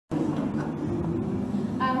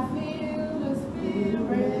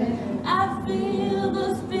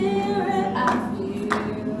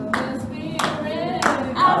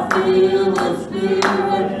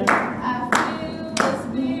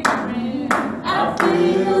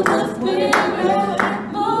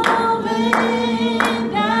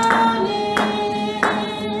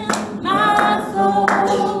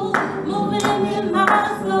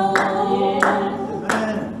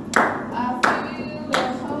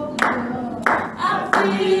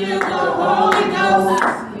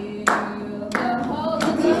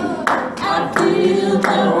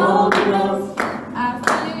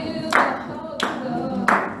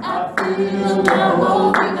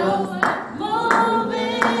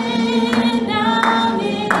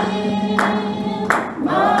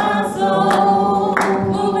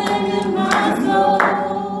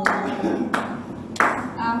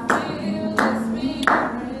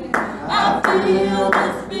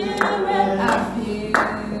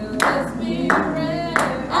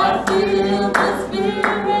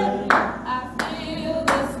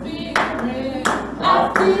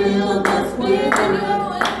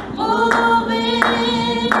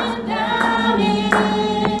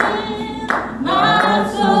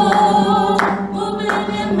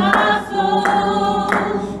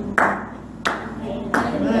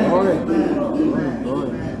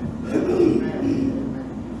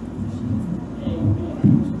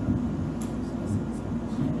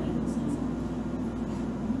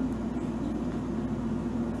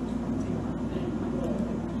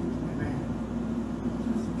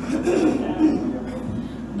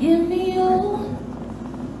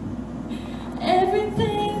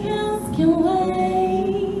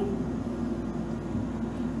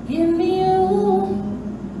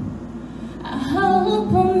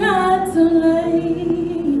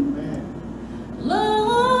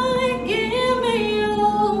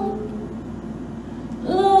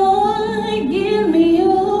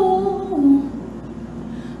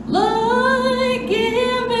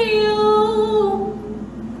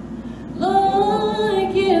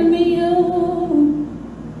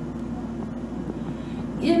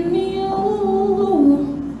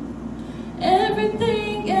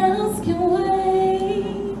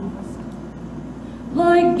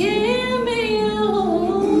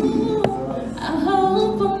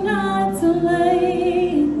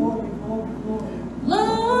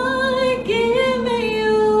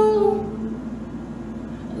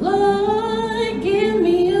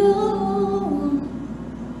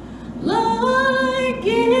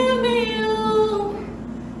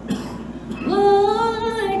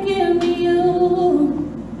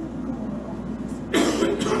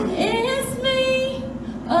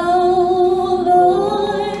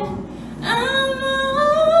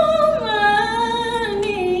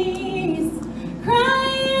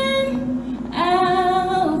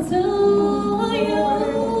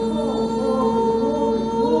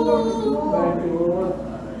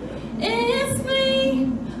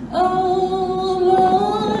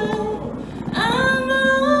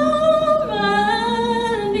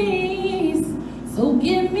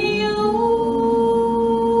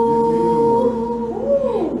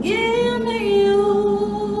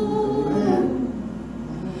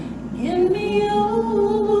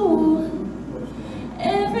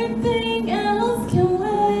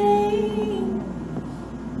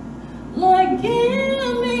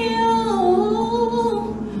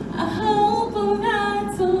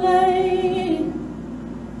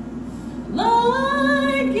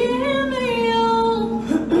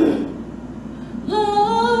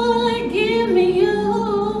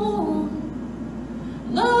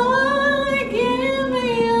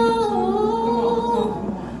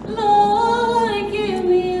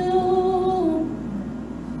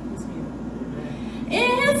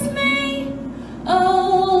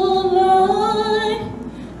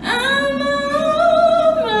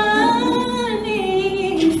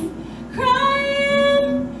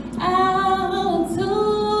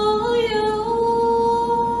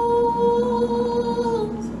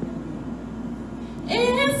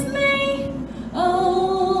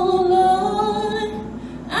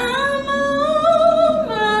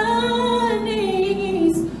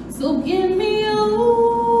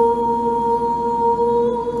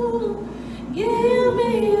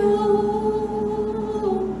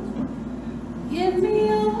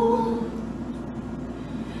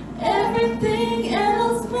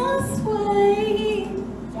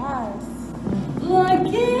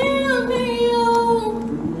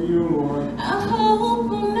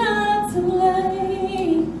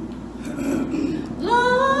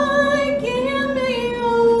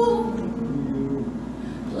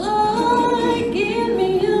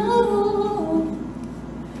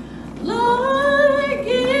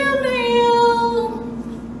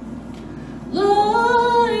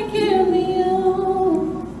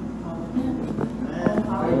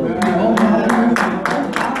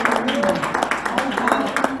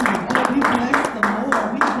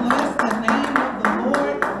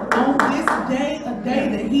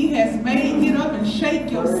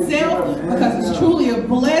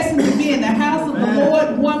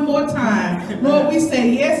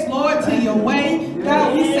say yes, Lord, to your way.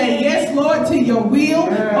 God, we say yes, Lord, to your will.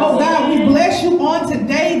 Oh, God, we bless you on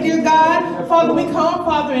today, dear God. Father, we come,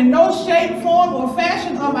 Father, in no shape, form, or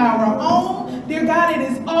fashion of our own. Dear God, it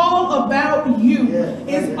is all about you.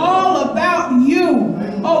 It's all about you.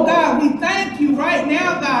 Oh, God, we thank you right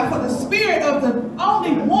now, God, for the spirit of the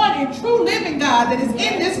only one and true living God that is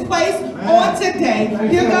in this place on today.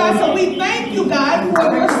 Dear God, so we thank you, God,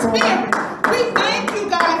 for your spirit. We thank you,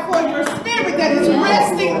 God, for your spirit that is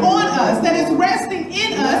resting on us, that is resting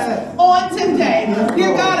in us on today.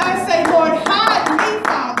 Dear God, I say, Lord, hide me,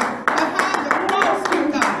 Father, behind the cross, dear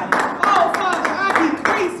God. Oh, Father, I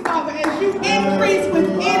decrease, Father, as you increase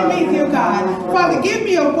within me, dear God. Father, give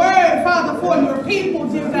me a word, Father, for your people,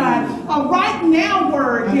 dear God. A right now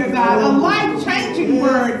word, dear God. A life-changing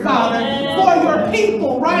word, Father, for your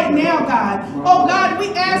people right now, God. Oh, God, we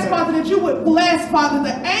ask, Father, that you would bless, Father,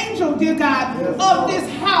 the angel, dear God, of this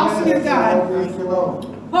house, dear God.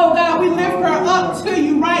 Oh, God, we lift her up to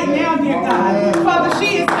you right now, dear God. Father,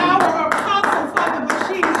 she is our apostle, Father, but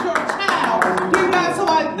she is your child, dear God. So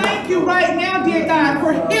I thank you right now, dear God,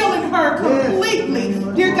 for healing her completely.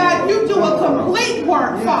 Dear God, you do a complete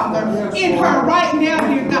work, Father, in her right now,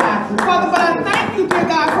 dear God. Father, but I thank you, dear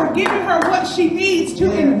God, for giving her what she needs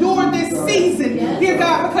to endure this season, dear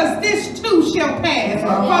God, because this too shall pass.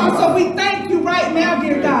 Father, so we thank you right now,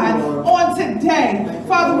 dear God, on today.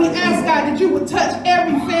 Father, we ask, God, that you would touch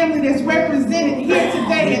every family that's represented here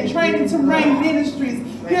today at Training to Reign Ministries.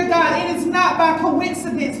 Dear God, it is not by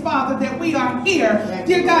coincidence, Father, that we are here.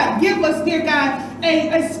 Dear God, give us, dear God,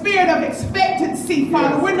 a spirit of expectancy,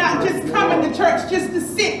 Father. We're not just coming to church just to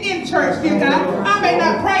sit in church, dear God. I may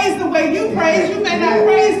not praise the way you praise. You may not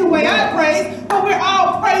praise the way I praise, but we're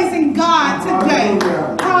all praising God today.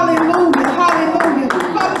 Hallelujah, hallelujah.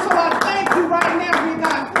 Father, so I thank you right now, dear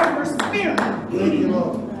God, for your spirit. Thank you,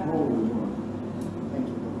 Lord.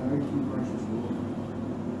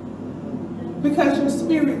 Because your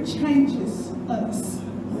spirit changes us.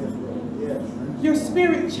 Your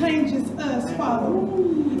spirit changes us, Father,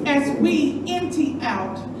 as we empty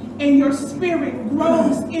out and your spirit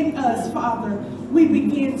grows in us, Father, we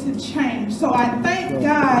begin to change. So I thank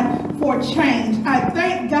God for change. I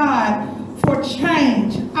thank God for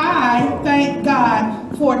change. I thank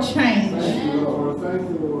God for change. Thank you, Lord. Thank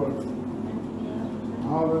you, Lord.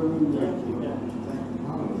 Hallelujah.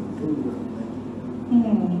 Hallelujah.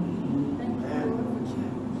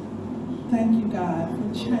 Thank you, God, for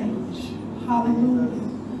change. Hallelujah.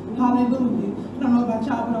 Hallelujah. I don't know about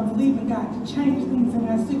y'all, but I'm believing God to change things in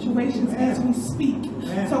our situations as we speak.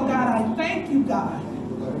 So, God, I thank you, God,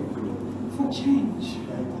 for change.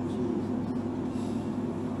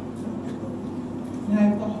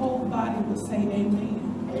 Now, if the whole body would say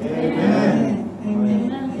amen. Amen.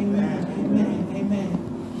 Amen. Amen. Amen.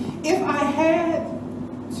 Amen. If I had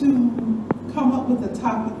to come up with a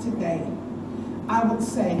topic today, I would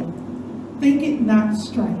say, think it not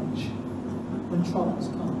strange when troubles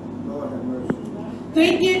come.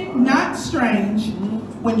 Think it not strange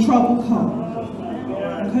when trouble comes.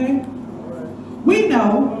 Okay? We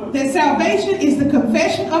know that salvation is the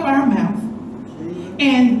confession of our mouth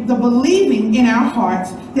and the believing in our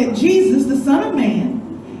hearts that Jesus, the Son of Man,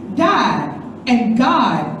 died and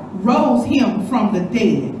God rose him from the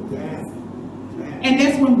dead. And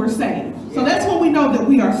that's when we're saved. So that's when we know that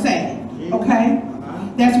we are saved. Okay?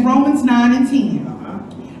 That's Romans 9 and 10.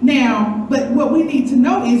 Now, but what we need to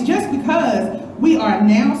know is just because we are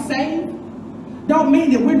now saved, don't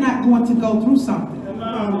mean that we're not going to go through something.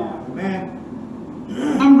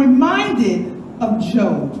 I'm reminded of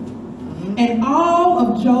Job and all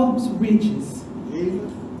of Job's riches.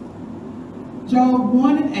 Job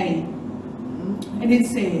 1 and 8. And it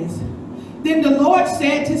says, then the Lord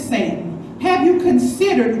said to Satan, have you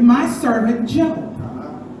considered my servant Job?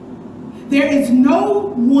 There is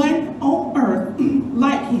no one on earth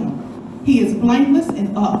like him. He is blameless and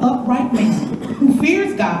an upright man who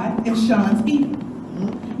fears God and shuns evil.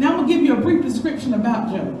 Now I'm going to give you a brief description about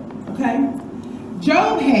Job. Okay?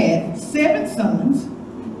 Job had 7 sons,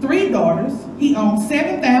 3 daughters. He owned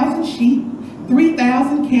 7,000 sheep,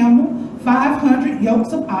 3,000 camels, 500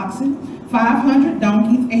 yokes of oxen, 500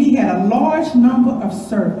 donkeys, and he had a large number of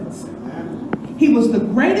servants. He was the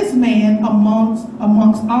greatest man amongst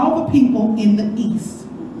all the people in the east.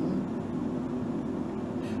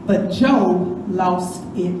 But Job lost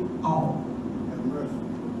it all.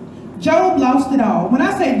 Job lost it all. When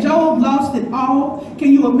I say Job lost it all,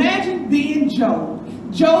 can you imagine being Job?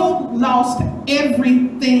 Job lost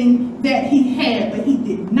everything that he had, but he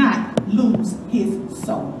did not lose his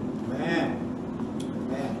soul.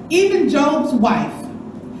 Even Job's wife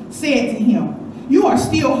said to him, you are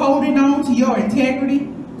still holding on to your integrity,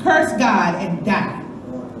 curse God and die.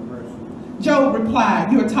 Job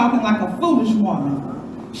replied, you are talking like a foolish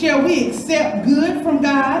woman. Shall we accept good from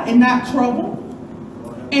God and not trouble?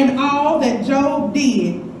 And all that Job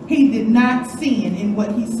did, he did not sin in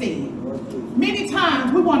what he said. Many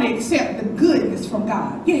times we want to accept the goodness from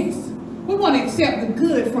God. Yes, we want to accept the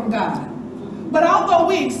good from God. But although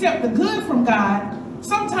we accept the good from God,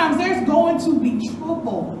 sometimes there's going to be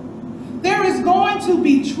trouble. There is going to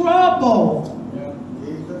be trouble.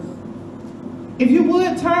 If you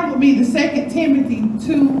would turn with me to 2 Timothy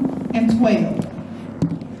 2:12.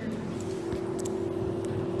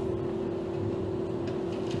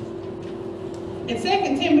 And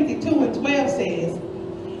 2 Timothy 2:12 says,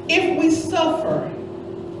 if we suffer,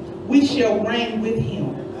 we shall reign with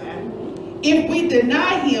him. If we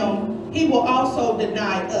deny him, he will also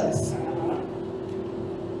deny us.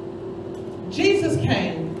 Jesus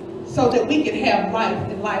came so that we could have life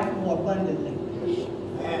and life more abundantly.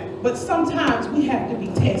 But sometimes we have to be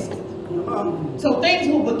tested. So things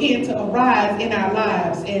will begin to arise in our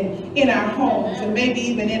lives and in our homes and maybe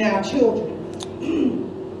even in our children,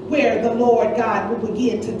 where the Lord God will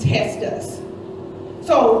begin to test us.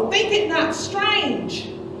 So think it not strange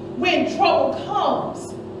when trouble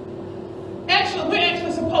comes. Actually, we're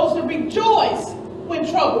actually supposed to rejoice when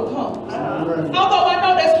trouble comes. Although I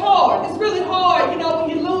know that's hard. It's really hard, you know, when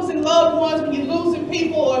you're losing loved ones, when you're losing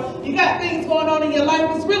people, or you got things going on in your life.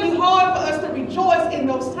 It's really hard for us to rejoice in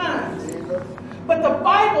those times. But the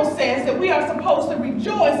Bible says that we are supposed to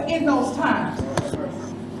rejoice in those times.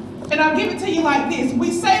 And I'll give it to you like this.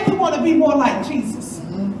 We say we want to be more like Jesus.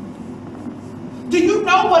 Do you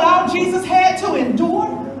know what all Jesus had to endure?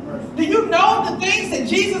 Do you know the things that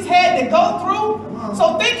Jesus had to go through?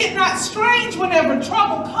 So think it not strange whenever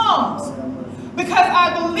trouble comes. Because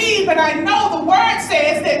I believe and I know the word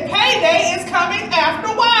says that payday is coming after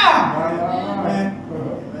a while.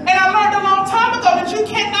 And I learned a long time ago that you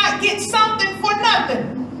cannot get something for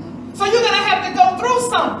nothing. So you're going to have to go through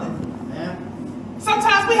something.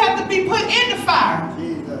 Sometimes we have to be put in the fire.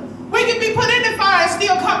 We can be put in the fire and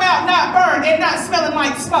still come out not burned and not smelling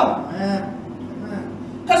like smoke.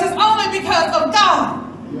 Because it's only because of God.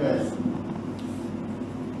 Yes.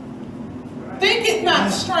 Think it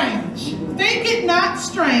not strange. Think it not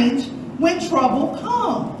strange when trouble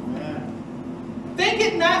comes. Think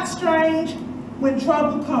it not strange when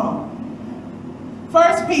trouble comes.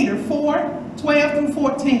 1 Peter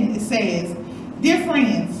 4:12-14, it says, dear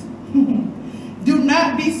friends, do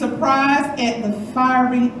not be surprised at the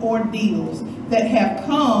fiery ordeals that have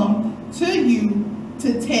come to you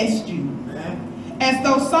to test you, as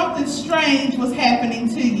though something strange was happening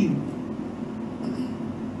to you.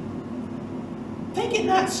 Think it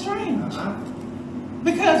not strange.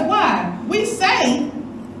 Because why? We say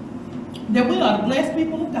that we are the blessed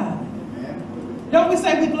people of God. Don't we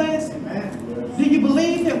say we're blessed? Do you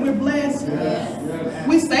believe that we're blessed? Yes.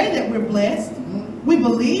 We say that we're blessed. We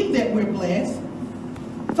believe that we're blessed.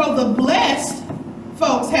 So the blessed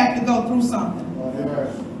folks have to go through something.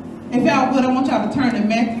 If y'all would, I want y'all to turn to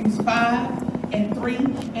Matthew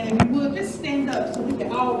 5:3. And if you would, just stand up so we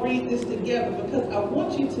can all read this together, because I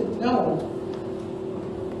want you to know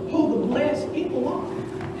who the blessed people are.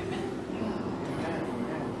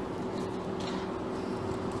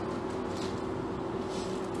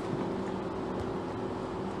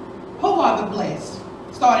 Who are the blessed?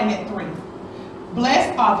 Starting at 3.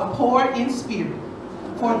 Blessed are the poor in spirit,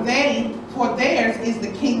 for theirs is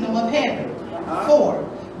the kingdom of heaven. 4.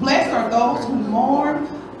 Blessed are those who mourn,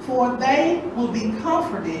 for they will be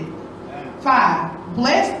comforted. 5.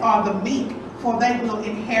 Blessed are the meek, for they will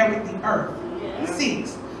inherit the earth.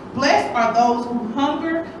 6. Blessed are those who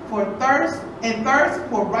hunger for thirst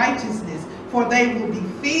for righteousness, for they will be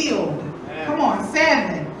filled. Come on.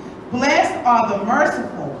 7. Blessed are the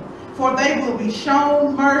merciful, for they will be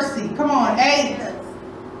shown mercy. Come on. 8.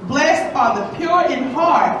 Blessed are the pure in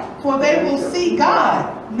heart, for they will see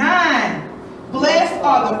God. 9. Blessed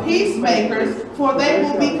are the peacemakers, for they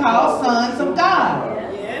will be called sons of God.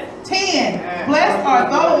 10. Blessed are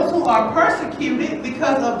those who are persecuted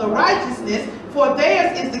because of the righteousness, for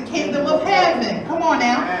theirs is the kingdom of heaven. Come on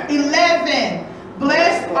now. 11.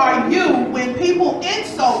 Blessed are you when people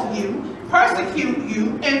insult you, persecute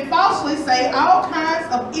you, and falsely say all kinds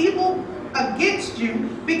of evil against you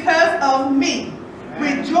because of me.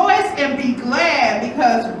 Rejoice and be glad,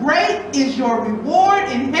 because great is your reward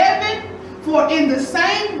in heaven. For in the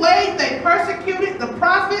same way they persecuted the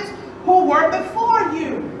prophets who were before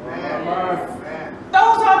you.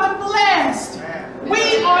 Those are the blessed.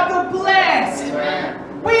 We are the blessed.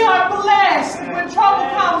 We are blessed. When trouble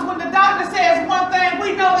comes, when the doctor says one thing,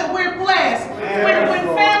 we know that we're blessed.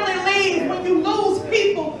 When family leaves, when you lose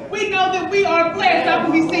people, we know that we are blessed. Y'all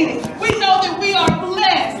can be seated. We know that we are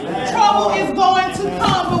blessed. Trouble is going to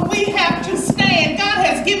come, but we have to stand. God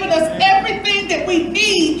has given us everything that we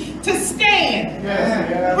need to stand.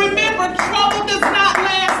 Remember, trouble does not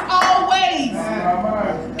last always.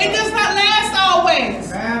 It does not last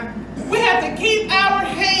always. We have to keep our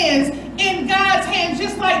hands in God's hands,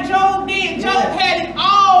 just like Job did. Job had it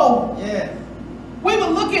all. We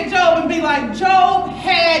would look at Job and be like, Job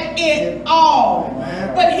had it all.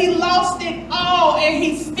 But he lost it all, and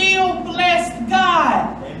he still blessed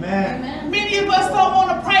God. Many of us don't want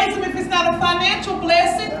to praise him if it's not a financial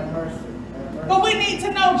blessing. But we need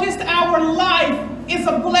to know just our life is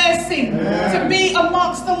a blessing to be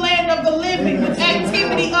amongst the land of the living with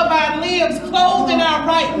activity of our limbs, clothed in our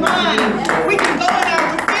right mind. We can go in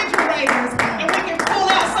our refrigerators and we can pull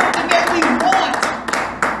out something that we want.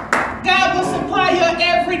 God will supply your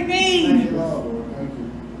every need.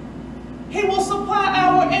 He will supply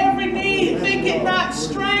our every need. Think it not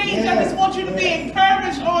strange. I just want you to be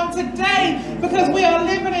encouraged on today, because we are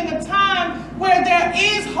living in a time where there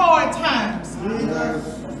is hard times.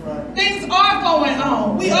 Things are going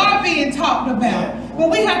on. We are being talked about. But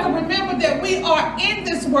we have to remember that we are in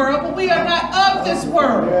this world, but we are not of this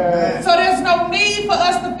world. So there's no need for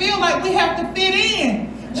us to feel like we have to fit in.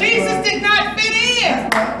 Jesus did not fit in.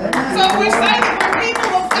 So we're saying that we're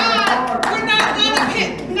people of God, we're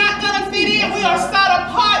not gonna fit in. We are set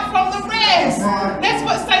apart from the rest. That's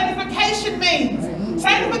what sanctification means.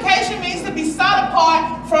 Sanctification means to be set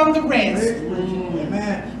apart from the rest.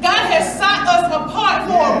 God has set us apart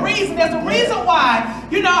for a reason. There's a reason why.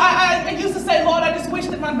 You know, I used to say, Lord, I just wish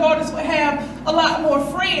that my daughters would have a lot more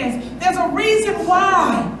friends. There's a reason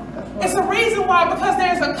why. It's a reason why, because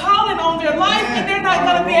there's a calling on their life, and they're not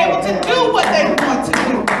going to be able to do what they want to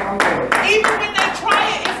do. Even when they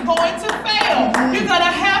try it, it's going to fail. You're going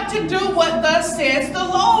to have to do what thus says the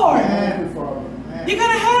Lord. You're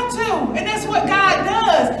going to have to. And that's what God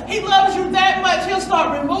does. He loves you that much. He'll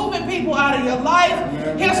start removing people out of your life.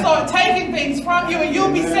 He'll start taking things from you, and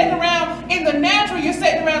you'll be sitting around in the natural. You're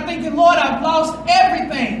sitting around thinking, Lord, I've lost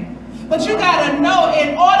everything. But you got to know,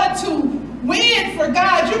 in order to win for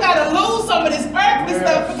God, you got to lose some of this earthly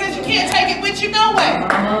stuff, because you can't take it with you no way.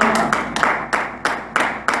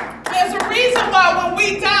 There's a reason why when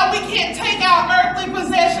we die, we can't take our earthly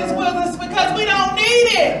possessions with us, because we don't need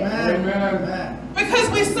it. Because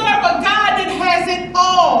we serve a God that has it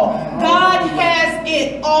all. God has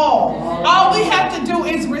it all. All we have to do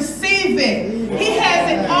is receive it. He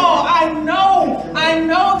has it all. I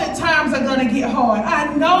know that times are going to get hard.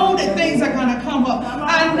 I know that things are going to come up.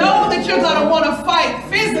 I know that you're going to want to fight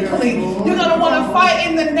physically. You're going to want to fight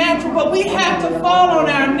in the natural, but we have to fall on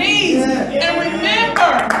our knees and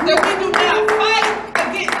remember that we do not fight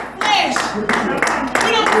against flesh.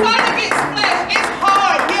 We don't fight against flesh. It's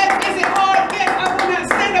hard. Yes, is it hard? Yes, I will not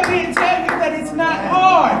stand up here and tell you that it's not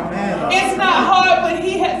hard. It's not hard, but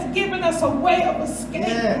He has given us a way of escape.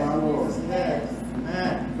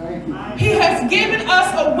 He has given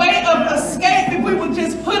us a way of escape if we would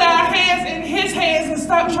just put our hands in His hands and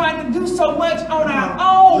stop trying to do so much on our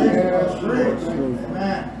own.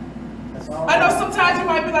 I know sometimes you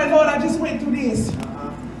might be like, Lord, I just went through this.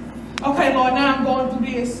 Okay, Lord, now I'm going through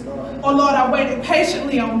this. Or Lord, I waited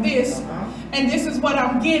patiently on this, and this is what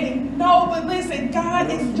I'm getting. No, but listen, God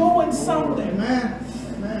is doing something.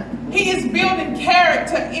 He is building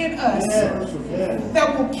character in us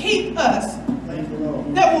that will keep us.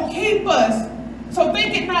 That will keep us. So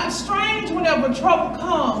think it not strange whenever trouble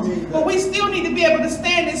comes. But we still need to be able to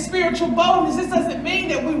stand in spiritual boldness. This doesn't mean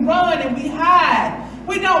that we run and we hide.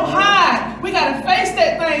 We don't hide. We got to face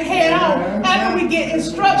that thing head on after we get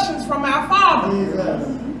instructions from our Father.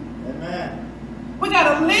 We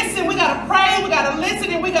got to listen. We got to pray. We got to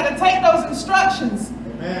listen, and we got to take those instructions.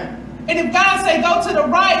 And if God say go to the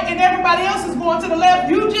right and everybody else is going to the left,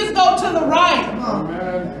 you just go to the right.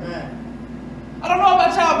 I don't know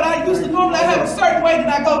about y'all, but I used to normally have a certain way that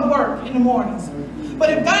I go to work in the mornings. But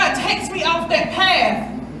if God takes me off that path,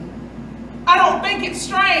 I don't think it's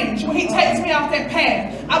strange when He takes me off that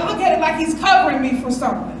path. I look at it like He's covering me for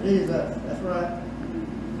something. Jesus, that's right.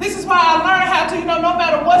 This is why I learned how to, no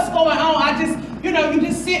matter what's going on, you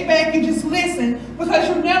just sit back, you just listen, because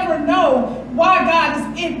you never know why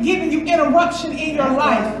God is giving you interruption in your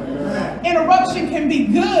life. Interruption can be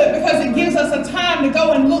good because it gives us a time to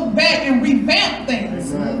go and look back and revamp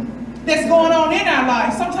things that's going on in our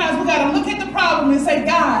life. Sometimes we got to look at the problem and say,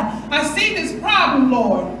 God, I see this problem,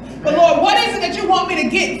 Lord. But Lord, what is it that you want me to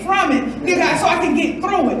get from it, dear God, so I can get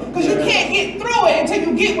through it? Because you can't get through it until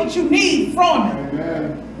you get what you need from it.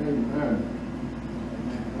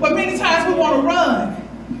 But many times we want to run.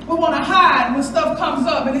 We want to hide when stuff comes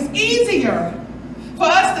up. And it's easier for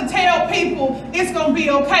us to tell people it's going to be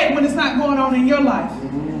okay when it's not going on in your life.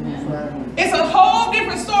 It's a whole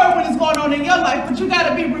different story when it's going on in your life, but you got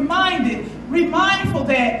to be mindful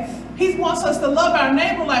that he wants us to love our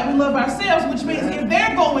neighbor like we love ourselves, which means if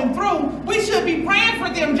they're going through, we should be praying for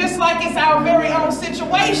them just like it's our very own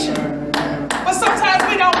situation. But sometimes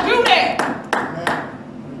we don't do that.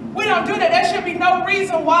 We don't do that. There should be no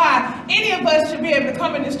reason why any of us should be able to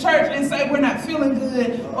come in this church and say we're not feeling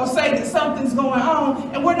good or say that something's going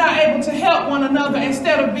on and we're not able to help one another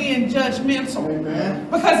instead of being judgmental. Amen.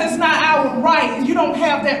 Because it's not our right. You don't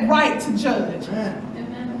have that right to judge.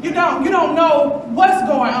 Amen. You don't know what's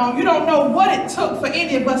going on. You don't know what it took for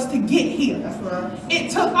any of us to get here. That's right.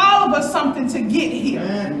 It took all of us something to get here.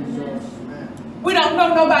 Amen. We don't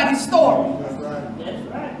know nobody's story.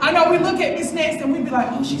 I know we look at Miss Nancy and we be like,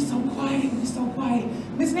 oh, she's so quiet, she's so quiet.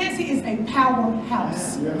 Miss Nancy is a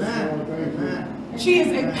powerhouse. She is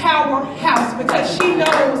a powerhouse because she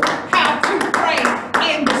knows how to pray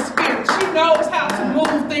in the spirit. She knows how to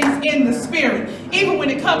move things in the spirit. Even when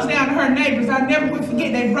it comes down to her neighbors, I never would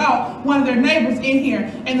forget they brought one of their neighbors in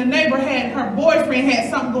here and the neighbor had, her boyfriend had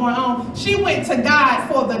something going on. She went to God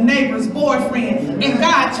for the neighbor's boyfriend and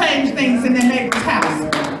God changed things in the neighbor's house.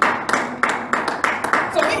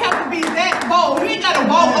 Be that bold. You ain't got to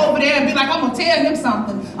walk over there and be like, I'm going to tell him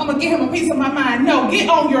something. I'm going to give him a piece of my mind. No, get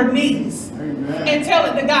on your knees. Amen. And tell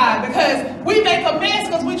it to God, because we make a mess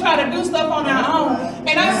because we try to do stuff on our own.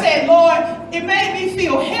 And I said, Lord, it made me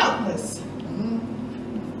feel helpless.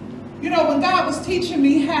 You know, when God was teaching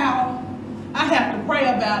me how I have to pray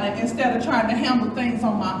about it instead of trying to handle things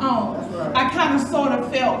on my own, I kind of sort of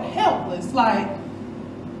felt helpless. Like,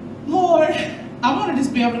 Lord, I want to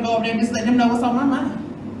just be able to go over there and just let them know what's on my mind.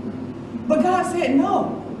 But God said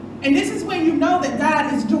no. And this is when you know that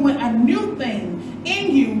God is doing a new thing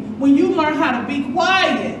in you when you learn how to be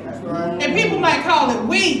quiet. That's right. And people might call it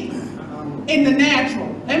weak in the natural.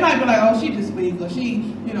 They might be like, oh, she just weak, or she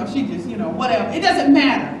just, whatever. It doesn't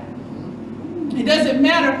matter. It doesn't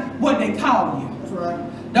matter what they call you. That's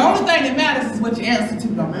right. The only thing that matters is what you answer to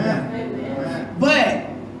them. Amen. But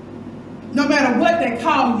no matter what they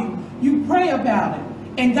call you, you pray about it.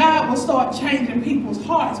 And God will start changing people's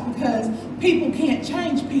hearts because people can't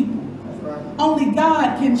change people. Right. Only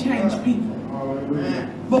God can change people.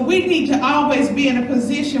 Amen. But we need to always be in a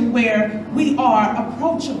position where we are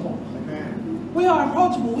approachable. Amen. We are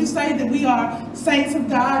approachable. We say that we are saints of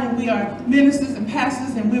God and we are ministers and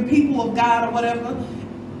pastors and we're people of God or whatever.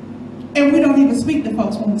 And we don't even speak to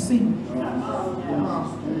folks when we see them.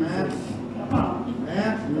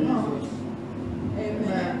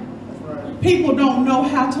 People don't know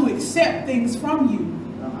how to accept things from you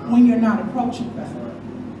when you're not approachable.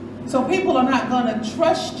 So people are not going to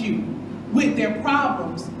trust you with their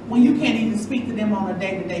problems when you can't even speak to them on a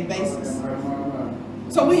day-to-day basis.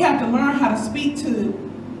 So we have to learn how to speak to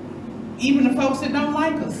even the folks that don't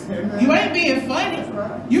like us. You ain't being funny.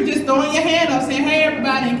 You just throwing your hand up saying, hey,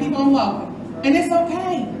 everybody, and keep on walking. And it's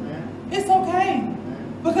okay. It's okay.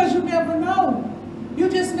 Because you never know. You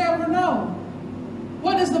just never know.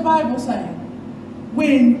 What does the Bible say?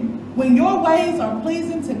 When your ways are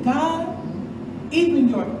pleasing to God, even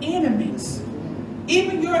your enemies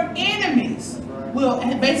will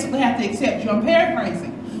basically have to accept you. I'm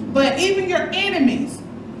paraphrasing. But even your enemies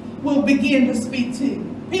will begin to speak to you.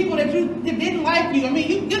 People that didn't like you. I mean,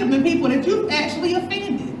 you could have been people that you actually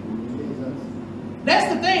offended.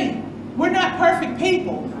 That's the thing. We're not perfect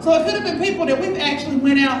people. So it could have been people that we've actually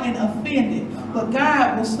went out and offended. But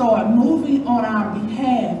God will start moving on our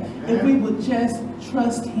behalf if we would just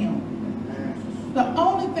trust him. The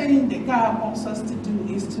only thing that God wants us to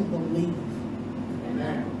do is to believe.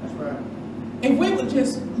 That's right. If we would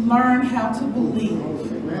just learn how to believe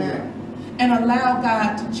and allow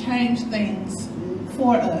God to change things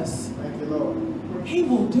for us, he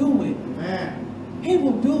will do it. He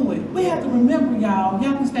will do it. We have to remember, y'all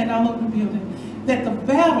can stand all over the building, that the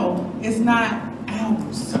battle is not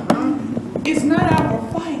ours. It's not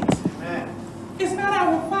our fight. It's not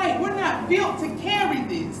our fight. We're not built to carry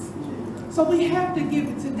this. So we have to give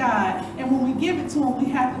it to God. And when we give it to him, we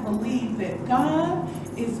have to believe that God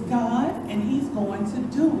is God and he's going to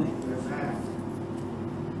do it.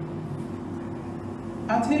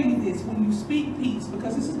 I'll tell you this, when you speak peace,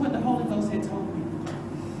 because this is what the Holy Ghost had told me.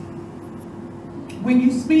 When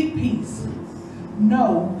you speak peace,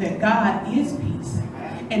 know that God is peace.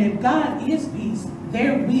 And if God is peace,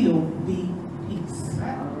 there will be peace.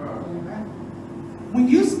 When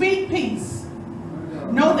you speak peace,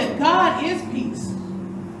 know that God is peace.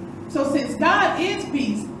 So since God is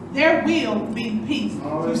peace, there will be peace.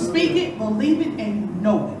 You speak it, believe it, and you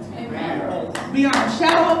know it. Amen. Beyond a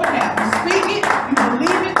shadow of a doubt. You speak it, you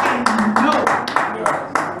believe it, and you know it.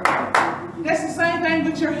 That's the same thing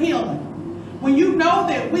with your healing. When you know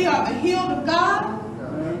that we are the healed of God,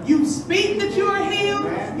 you speak that you are healed,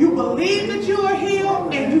 you believe that you are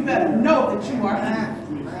healed, and you better know that you are healed.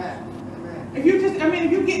 If you just,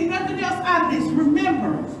 if you get nothing else out of this,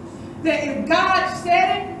 remember that if God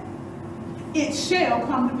said it, it shall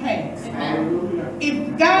come to pass. Amen.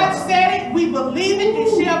 If God said it, we believe it, it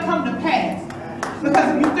shall come to pass.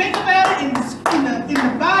 Because if you think about it, in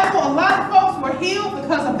the Bible, a lot of folks were healed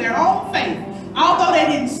because of their own faith. Although they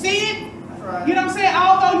didn't see it, you know what I'm saying?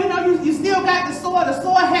 Although, you still got the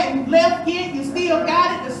sore hadn't left yet, you still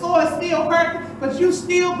got it, the sore is still hurting, but you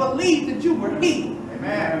still believe that you were healed.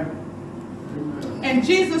 Amen. And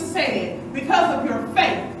Jesus said, because of your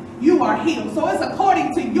faith, you are healed. So it's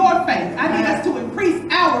according to your faith. I need us to increase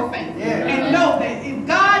our faith and know that if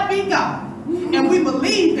God be God, and we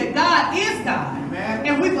believe that God is God,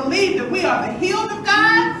 and we believe that we are the healed of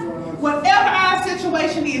God, whatever our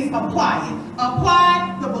situation is, apply it.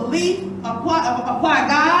 Apply the belief, apply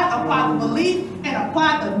God, apply the belief, and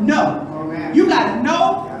apply the know. You got to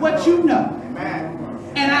know what you know.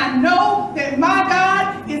 And I know that my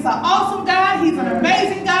God is an awesome God. He's an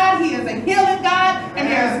amazing God. He is a healing God. And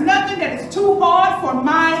there is nothing that is too hard for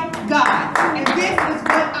my God. And this is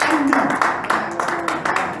what I know.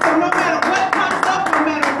 So no matter what comes up, no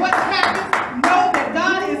matter what happens, know that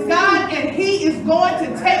God is God and He is going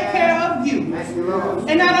to take care of you.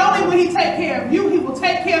 And not only will He take care of you, He will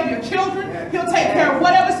take care of your children. He'll take care of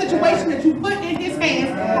whatever situation that you put in His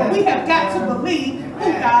hands. But we have got to believe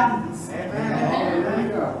who God is.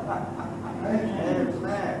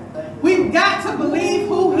 We've got to believe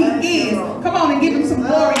who He is. Come on and give Him some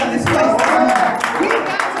glory in this place. We've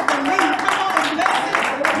got to believe. Come on and bless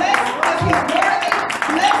Him. Bless Him because He's worthy.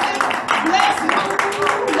 Bless Him. Bless Him.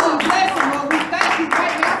 Lord, bless Him. Lord, we thank You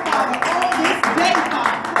right now, Father, on this day,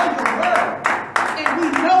 Father, for Your word. And we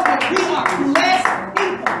know that we are blessed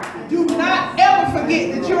people. Do not ever forget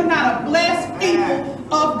that you're not a blessed people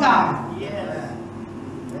of God.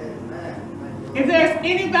 If there's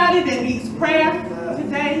anybody that needs prayer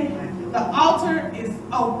today, the altar is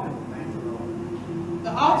open.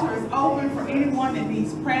 The altar is open for anyone that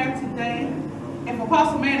needs prayer today. And for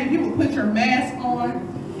Apostle Man, if you would put your mask on,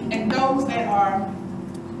 and those that are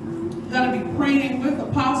going to be praying with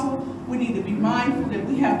Apostle, we need to be mindful that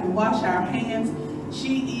we have to wash our hands.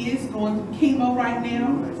 She is going through chemo right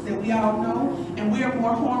now, that we all know, and we are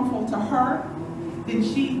more harmful to her than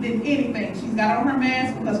anything. She's got on her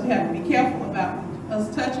mask because we have to be careful about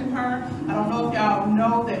us touching her. I don't know if y'all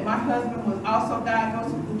know that my husband was also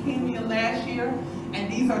diagnosed with leukemia last year, and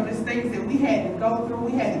these are just things that we had to go through.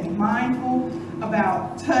 We had to be mindful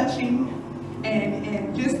about touching,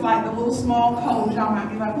 and just like the little small cold, y'all might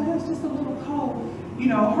be like, well, it's just a little cold.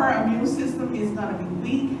 Her immune system is going to be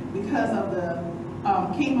weak because of the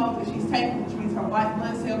chemo that she's taking, which means her white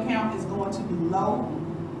blood cell count is going to be low.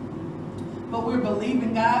 But we're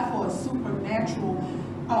believing God for a supernatural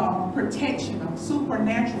protection, a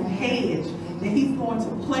supernatural hedge that He's going to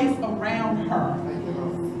place around her.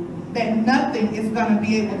 That nothing is going to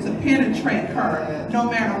be able to penetrate her. No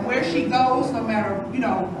matter where she goes, no matter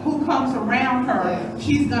who comes around her,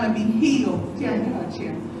 she's going to be healed.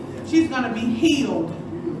 She's going to be healed.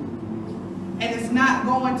 And it's not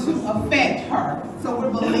going to affect her. So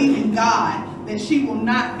we're believing God that she will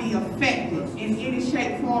not be affected in any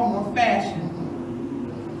shape, form, or fashion.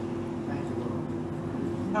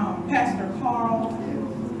 Pastor Carl,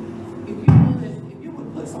 if you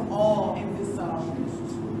would put some oil in this,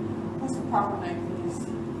 what's the proper name for this?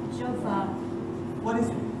 Shofar. What is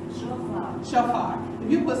it? Shofar. Shofar.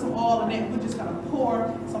 If you put some oil in it, we're just going to pour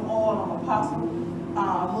some oil on Apostle. A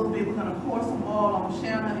little bit, we're going to pour some oil on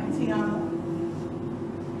Shanna and Tiana.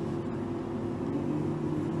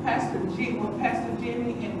 Pastor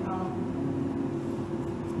Jimmy and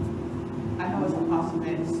I know it's Apostle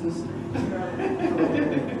Matt's sister.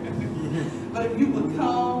 But if you would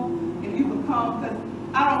come, because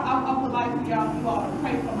I would like for y'all to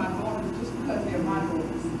pray for my daughters just because they're my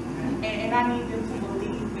daughters. And I need them to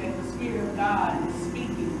believe that the Spirit of God is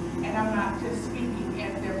speaking, and I'm not just speaking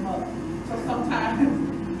as their mother. So sometimes,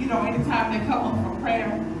 anytime they come up for prayer,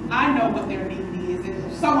 I know what their need is,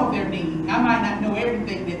 and some of their need. I might not know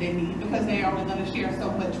everything that they need because they're only going to share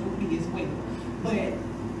so much with me as well. But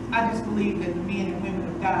I just believe that the men and women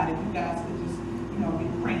of God, if you guys could just, be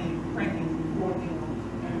praying for them.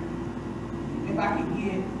 If I could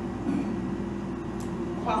get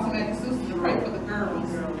Apostle Maggie's sister to pray for the girls,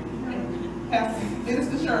 and Pastor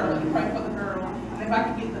Minister Shirley to pray for the girls, and if I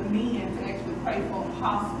could get the men to actually pray for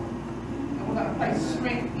Apostle. And we're going to pray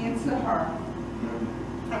strength into her.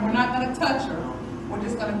 And we're not going to touch her. We're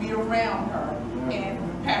just going to be around her. And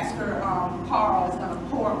Pastor Carl is going to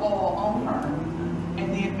pour oil on her.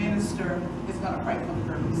 And the minister is going to pray for the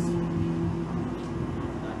girls.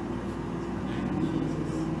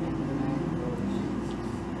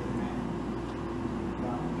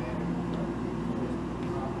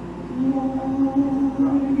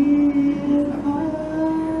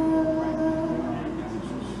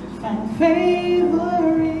 Find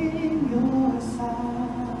favor in your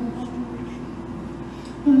sight, Lord.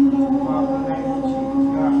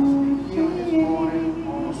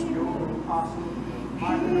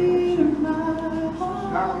 Hear my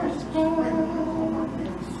heart's cry.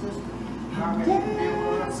 I'm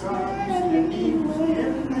desperately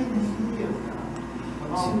waiting to be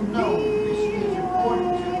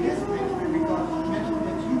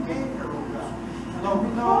Lord, we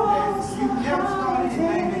know that you never started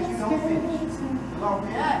anything that you don't finish. Lord, we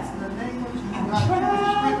ask in the name of Jesus, God, to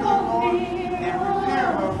strengthen her, Lord, and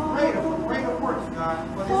prepare her for greater works, God,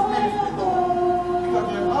 for this ministry, Lord. Because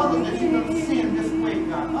there are others that you're going to send this way,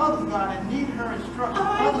 God. Others, God, that need her instruction.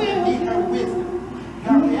 Others that need her wisdom.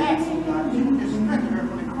 God, we ask you, God, that you would just strengthen her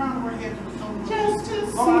from the crown of her head to the sole of her feet.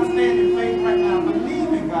 Lord, I stand in faith right now,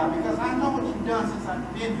 believing, God, because I know what you've done since I've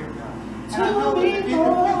been here, God. And I know that in the future,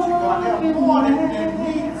 God, there are more that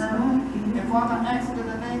need her. And Father, I ask in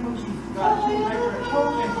the name of Jesus, God, that you make her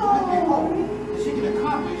hope and completely hope that she can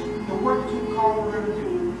accomplish the work that you called her to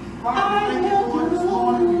do. Father, we thank you for this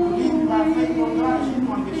morning. We believe you by faith, Lord God, that she's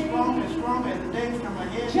going to get stronger and stronger as the days come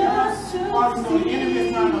ahead. Father, so the enemy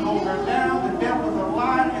is trying to hold her down. The devil is a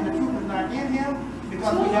lie and the truth is not in him.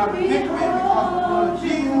 Because we have the victory, because of the blood of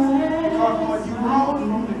Jesus, because, Lord, you rose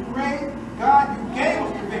from the grave. God, you gave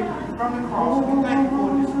us the victory from the cross. We thank you for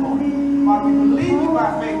it this morning. Father, we believe you by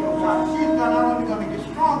faith, Lord God. She's not only going to get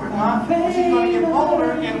stronger, God, but she's going to get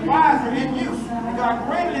bolder and wiser in you. And God,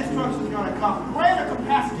 greater instruction is going to come. Greater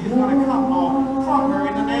capacity is going to come, Lord, from her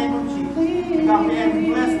in the name of Jesus. And God, we have to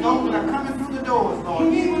bless those that are coming through the doors, Lord.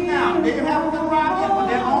 Even now, they haven't arrived yet, but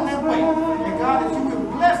they're on their way. And God, that you can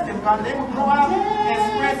bless them, God, they will go out and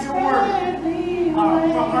spread your word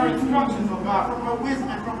from her instructions, oh God, from her wisdom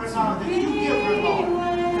and from her knowledge that you give her, Lord.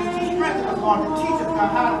 Just to strengthen us, Lord, to teach us,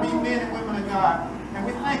 God, how to be men and women of God. And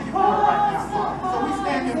we thank you for it right now, Father. So we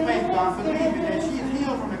stand in faith, God, believing that she is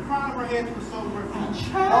healed from the crown of her head to the sole of her feet.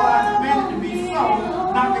 Lord, I command it to be so,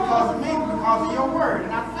 not because of me, but because of your word.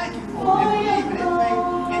 And I thank you for it and believe it in faith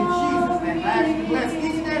in Jesus' name. I ask you to bless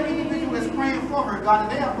each and every individual that's praying for her, God,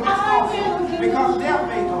 and they are blessed also because of their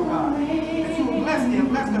faith, oh God. That you will bless them,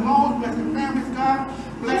 bless their homes, bless their families, God,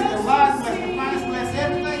 bless their lives, bless their finances, bless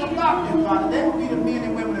everything about them, God. And they will be the men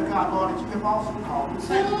and women of God, Lord, that you have also called. We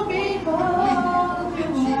thank you for it. I believe you in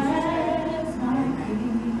Jesus' name.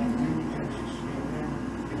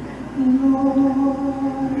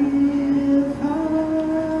 Lord, if I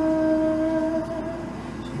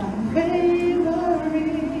find favor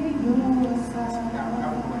in your sight,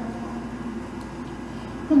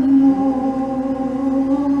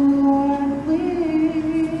 Lord,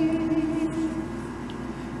 please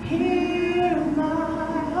hear my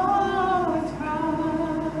heart's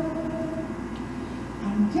cry.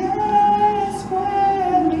 I'm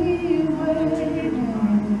desperately waiting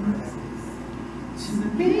to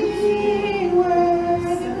be where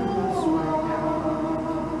you are.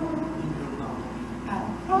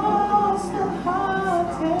 Across the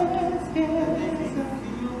hottest desert,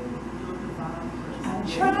 I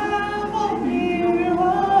travel near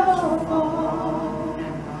or far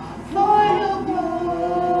for your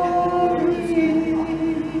glory.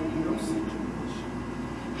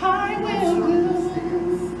 I will do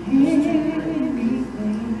anything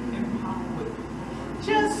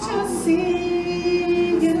just to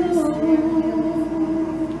see you,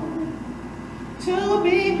 to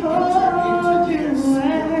behold you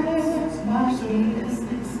as my King.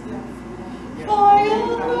 For your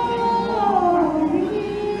glory,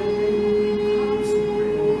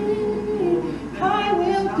 I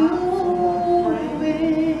will do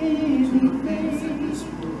anything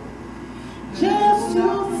just to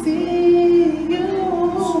see you,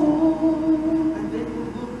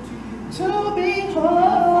 to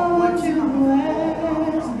behold you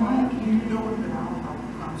as my King.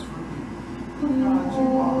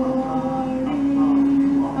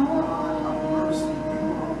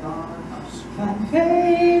 Find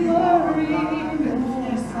favor in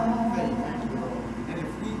your sight, Lord,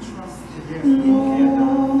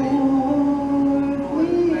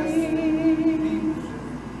 please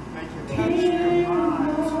hear my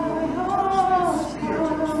heart's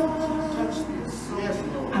cry.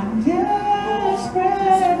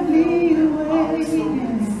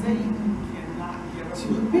 to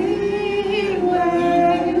be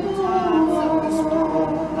where you are.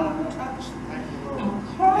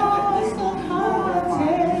 Across the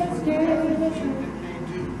hottest desert,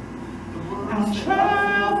 I'll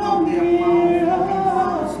travel near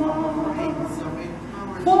or far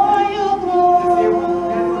for your glory.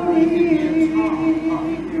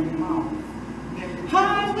 I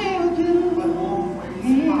will do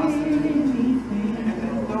anything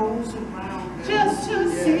just to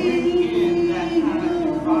see you,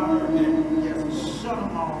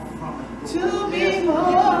 to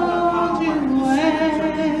behold you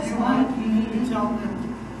as my King,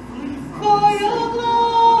 for your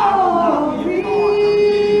glory.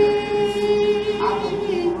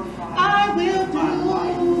 I will do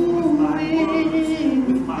anything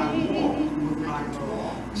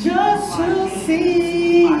just to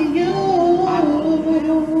see you,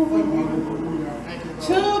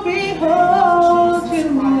 to behold you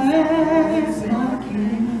as my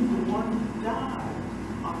King.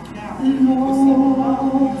 Lord,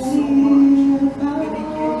 if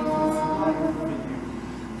I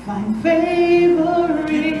find favor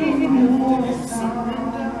in your sight,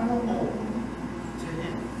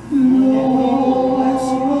 Lord,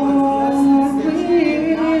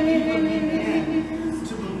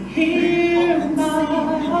 hear my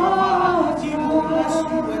heart's cry.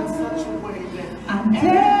 I'm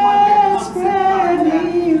desperately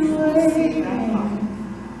waiting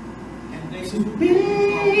to be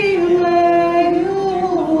where you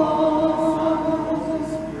are.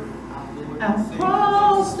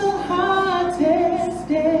 Across the hottest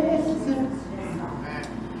desert,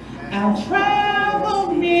 I'll travel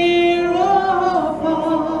near or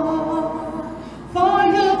far for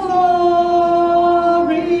your glory.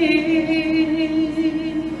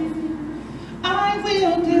 I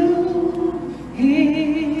will do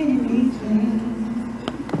anything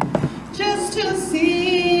just to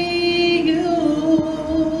see you,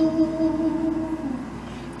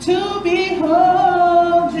 to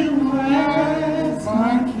behold you as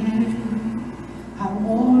my King. I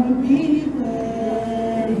want to be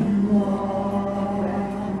where you are.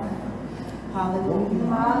 Hallelujah.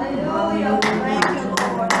 Hallelujah. Thank you,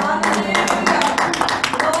 Lord. Hallelujah.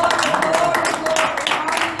 Glory, glory, glory.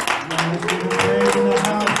 Praise in the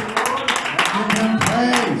house. Give him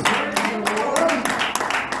praise.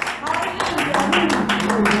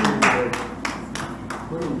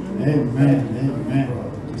 Amen. Amen.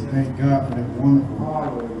 Thank God for that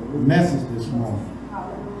wonderful message this morning.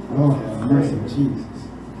 Lord have mercy, Jesus.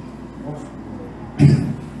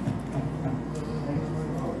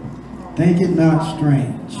 Think it not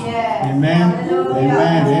strange. Yes. Amen. Hallelujah.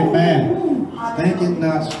 Amen. Amen. Think it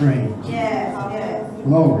not strange. Yes, yes.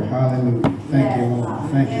 Glory. Hallelujah. Thank you,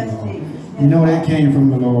 Lord. Thank you, Yes, Lord. Jesus. You know that came from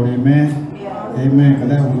the Lord. Amen. Yes. Amen. Because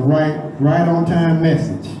that was a right on time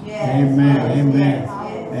message. Yes. Amen. Yes. Amen.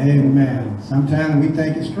 Yes. Amen. Sometimes we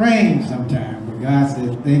think it's strange sometimes, but God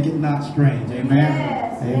says, think it not strange. Amen.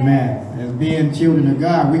 Yes. Amen. As being children of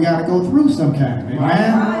God, we got to go through sometime. Amen.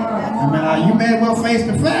 Amen. You may well face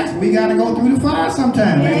the facts. We got to go through the fire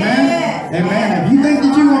sometime. Amen. Yes. Amen. If you think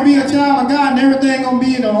that you're going to be a child of God and everything going to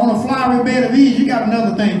be on a flowery bed of ease, you got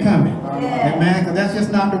another thing coming. Yes. Amen. Because that's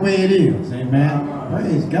just not the way it is. Amen.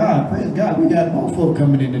 Praise God. Praise God. We got more folk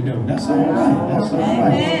coming in the door. That's all right. That's all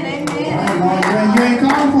right. Amen. Amen. You ain't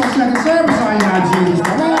calling for a second service, are you now, Jesus?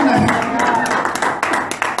 Come on now.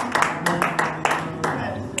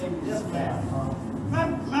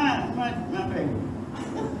 My baby.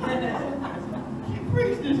 She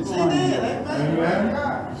preached this morning.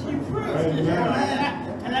 She preached this morning.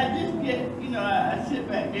 And I just get, I sit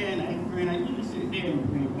back there and I grin. I usually sit there and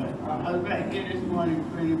grin, but I was back there this morning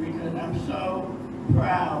grinning because I'm so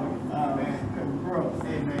proud of her growth.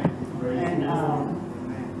 Amen. And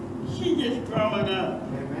she just growing up.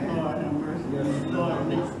 Lord have mercy. Lord,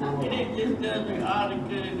 and it just does me all the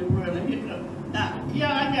good in the world. Now,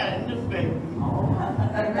 y'all, I got a new baby.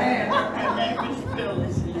 Amen. Her name is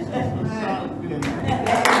Phyllis. She's just a solid good.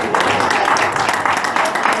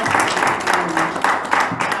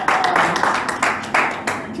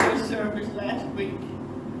 Went to a service last week,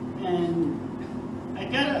 and I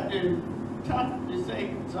got up there to talk to say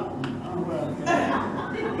something.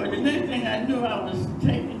 But the next thing I knew, I was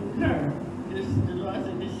taking her. The Lord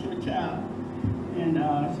said, "This is your child," and so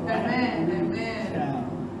I had to leave the child.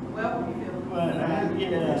 Welcome, But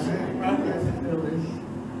brother Phyllis,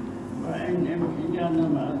 and y'all know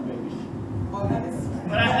my other babies.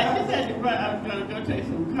 But I just had to run. I was going to go take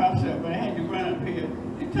some coughs up, but I had to run up here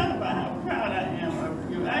and talk about how proud I am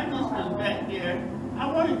of you. I just was back there.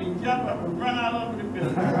 I wanted to jump up and run all over the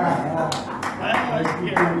building. But I was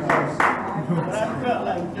scared. But I felt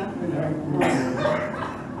like jumping up.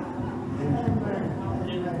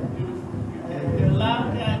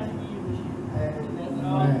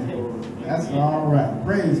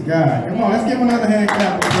 God. Come on, let's give another hand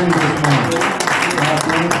clap of praise this morning. God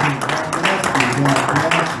bless you. God bless you. God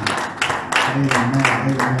bless you. Amen.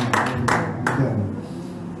 Amen.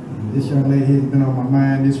 This young lady has been on my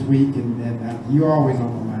mind this week, and you're always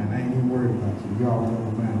on my mind. I ain't even worried about you. You're always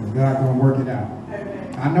on my mind. God's going to work it out.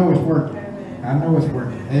 I know it's working. I know it's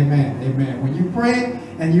working. Amen. Amen. When you pray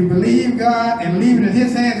and you believe God and leave it in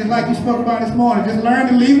His hands, just like you spoke about this morning, just learn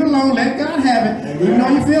to leave it alone. Let God have it. Even though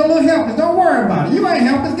you feel a little helpless, don't worry about it. You ain't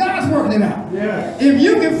helpless. God's working it out. If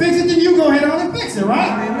you can fix it, then you go ahead on and fix it,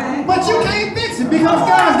 right? But you can't fix it because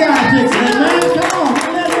God's got to fix it. Amen. Come on.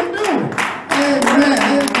 Let Him do it. Amen.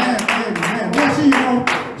 Amen. Amen. Well, she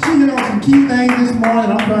hit on some key things this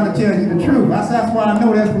morning. I'm trying to tell you the truth. That's why I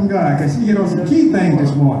know that's from God, because she hit on some key things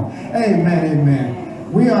this morning. Amen,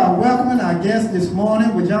 amen. We are welcoming our guest this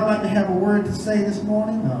morning. Would y'all like to have a word to say this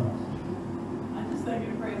morning? No. I'm just thanking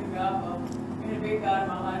and praising God for being a big God in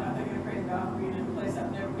my life. I'm thanking and praising God for being in a place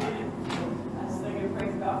I've never been in before. I'm just thanking and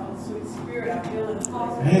praising God for the sweet spirit I feel in the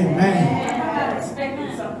place. Amen. I'm not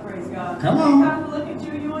expecting something, praise God. Come on. I come to look at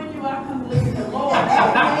you and you. I come to look at the Lord.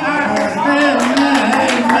 Amen, amen,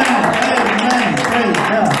 amen. Praise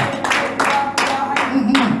God.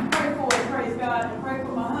 Pray for it, praise God. And pray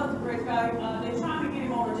for my husband, praise God. They're trying to get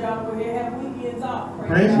him on a job where they have weekends off.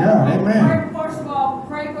 Praise God, amen. First of all,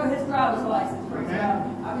 pray for his driver's license, praise God.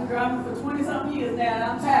 I've been driving for 20-something years now, and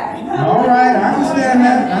I'm tired. All right, I understand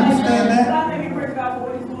that. I understand But I that. thank and praise God for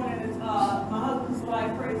what he's doing in his, my husband's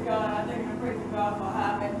life, praise God. I thank and praise God for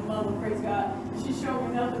how I met the mother, praise God. She showed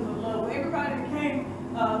me nothing but love. Everybody that came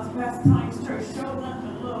to Pastor Tony's church showed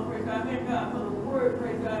nothing but love, praise God. I thank God for the word,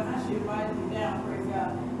 praise God, and how she invited me down, praise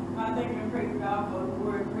God. I thank and praise God for the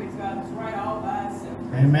word, praise God. It's right all by itself.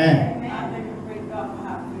 Amen. I thank and praise God for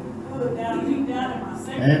how I feel good down deep down in my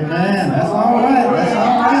sanctuary. Amen. That's all right. That's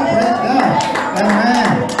all right. Praise God. Amen.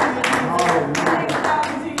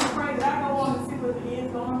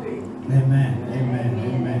 Amen. Amen.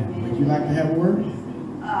 Amen. Would you like to have a word?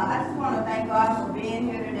 I just want to thank God for being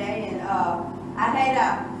here today, and I hate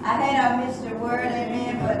I missed your word,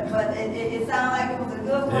 amen. But it sounded like it was a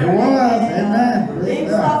good word. It was, amen. Leave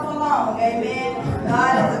stuff alone, amen.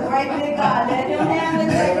 God is a great big God. Let Him handle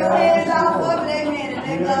it. Take your hands off of it, amen,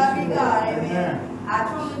 and let God be God, amen. I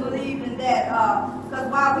truly believe in that, because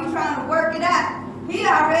while we trying to work it out, He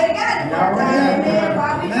already got it worked out, amen.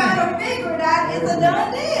 While we trying to figure it out, it's a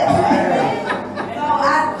done deal, amen. So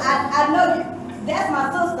I know that's my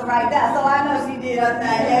sister right there, so I know she did her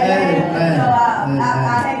thing. Amen. So I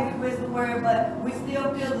hate to twist the word, but we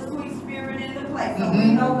still feel the sweet spirit in the place. So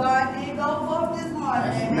we know God did go forth this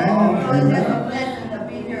morning. Amen. So it's just a blessing to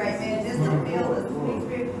be here, amen. Just to feel the sweet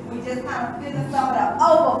spirit. We just kind of feeling some of the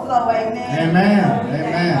overflow, amen. Amen. So we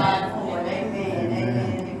Amen. thank God for it. Amen.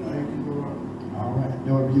 Amen. All right.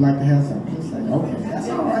 Dora, would you like to have something to say? Okay. That's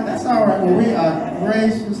all right. That's all right. Well, we are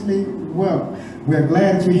graciously welcome. We're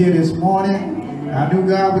glad that you're here this morning. I knew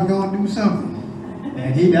God was going to do something.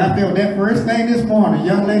 And I felt that first thing this morning.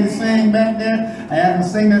 Young lady sang back there. I had them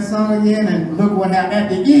sing that song again, and look what happened. At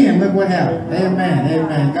the end, look what happened. Amen.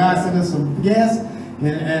 Amen. God sent us some guests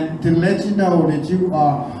and to let you know that you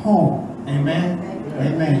are home. Amen.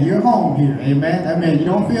 Amen. You're home here. Amen. Amen. You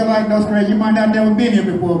don't feel like no stranger. You might not have never been here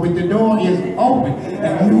before, but the door is open,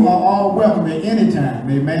 and you are all welcome at any time.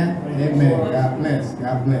 Amen. Amen. God bless.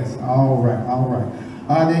 God bless. All right. All right.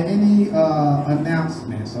 Are there any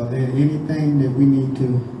announcements? Are there anything that we need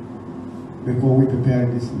to, before we prepare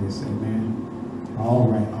to dismiss? Amen. All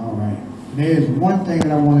right, all right. There's one thing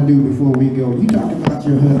that I want to do before we go. You talked about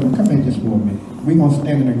your husband. Come in just for a minute. We're going to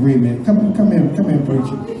stand in agreement. Come in,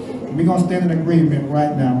 preacher. We're going to stand in agreement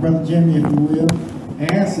right now. Brother Jimmy, if you will,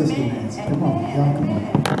 and Sister Nancy. Come on, y'all, come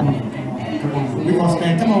on. Come on. Come on. We're going to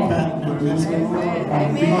stand. Come on, Pastor. We're going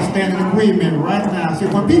to stand in agreement right now. See,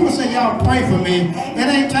 when people say y'all pray for me, it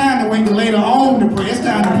ain't time to wait till later on to pray. It's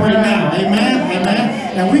time to pray now. Amen.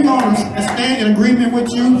 Amen. And we're going to stand in agreement with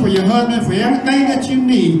you for your husband, for everything that you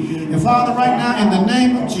need. And Father, right now, in the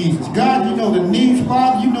name of Jesus, God, you know the needs,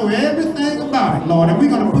 Father. You know everything about it, Lord. And we're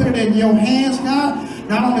going to put it in your hands, God.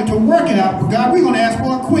 Not only to work it out, but God, we're going to ask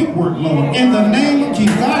for a quick work, Lord. In the name of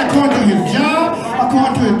Jesus. God, according to his job,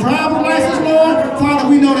 according to his driver's license, Lord. Father,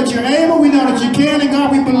 we know that you're able. We know that you can. And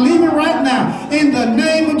God, we believe it right now. In the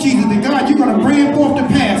name of Jesus. And God, you're going to bring it forth to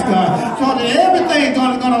pass, God. So that everything is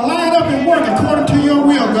going to line up and work according to your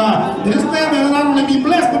will, God. This family will not only be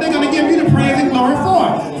blessed, but they're going to give you the praise and glory for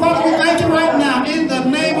it. Father, we thank you right now in the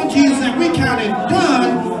name of Jesus. And we count it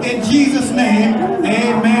done in Jesus' name.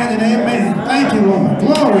 Amen and amen. Thank you, Lord.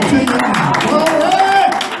 Glory to your name. Glory.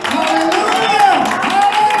 Hallelujah.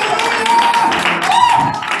 Hallelujah.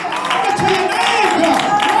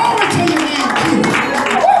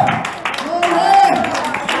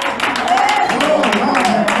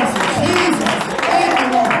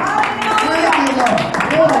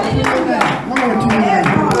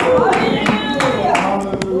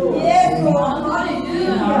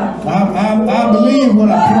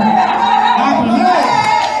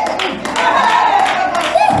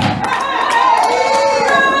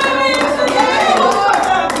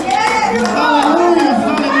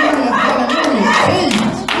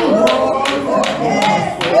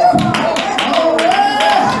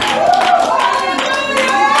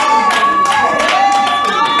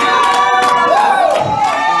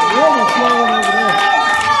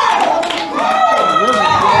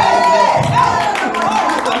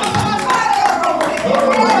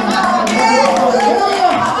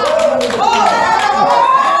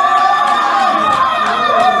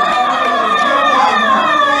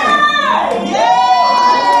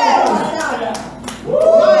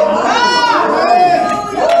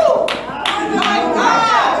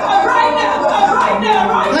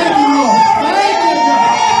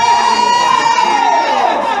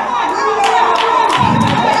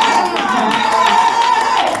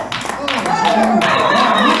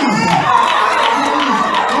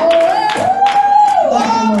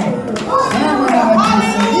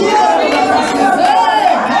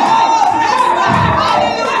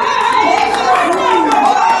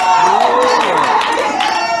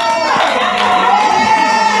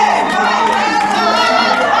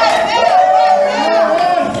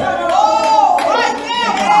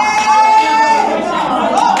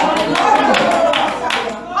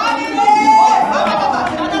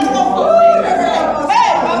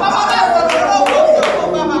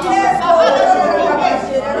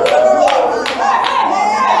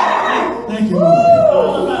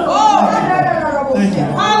 Thank you.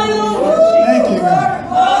 Hallelujah. Thank you,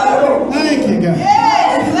 God. Thank you, God.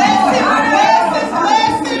 Yes, bless him, bless him,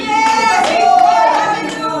 bless him. Yes, he's worthy.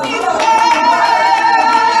 He's worthy.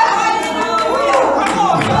 Come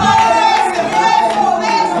on, bless him, bless him,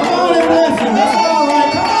 bless him. Come on and bless him. That's all right.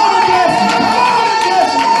 Come on and bless him. Come on and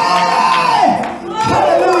bless him.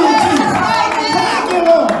 Hallelujah, Jesus. Thank you,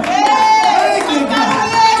 Lord. Thank you, God.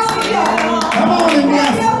 Come on and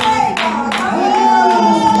bless him.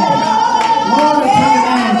 Glory to your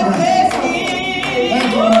name, Christ.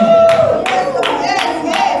 Thank you, Lord. Thank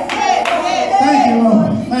you, Lord.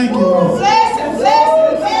 Thank you, Lord. Bless him, bless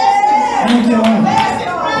him, bless him. Thank you, Lord. Bless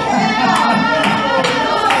him right now.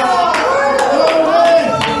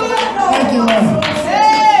 Thank you, Lord. Hey,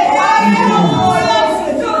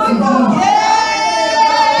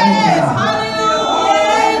 hallelujah. Yes, hallelujah.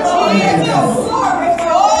 Jesus.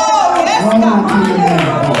 Oh, yes, Glory God. to your name.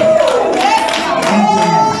 Yes, God.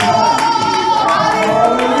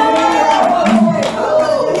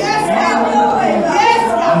 Yes, God. Yes,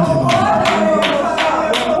 God.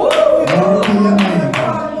 Glory to your name.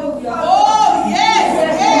 Oh, yes,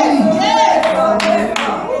 yes, yes.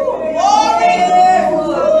 Glory.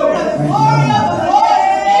 Glory of the Lord.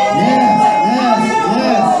 Yes, yes,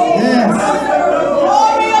 yes, yes.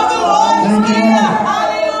 Glory of the Lord. Thank you, Lord.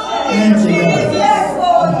 Hallelujah. Thank you, God. Yes,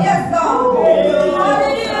 Lord. Yes, God.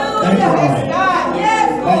 Thank you, Lord. God. Yes,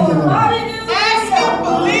 Thank you, Lord. Lord. Ask him,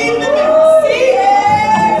 believe him, and receive it.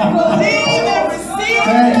 Believe and receive it.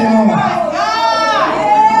 Thank you, Lord. My God.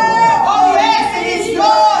 Oh, yes, it is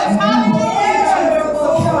yours. Hallelujah.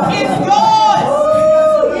 It's yours.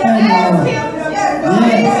 Thank you, Ask Lord. him,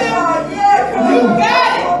 believe him. You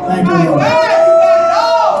got it. Thank you, My Lord. God, you got it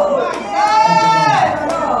all. My God.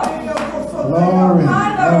 Glory,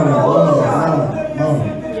 glory, glory, glory.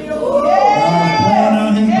 God is pouring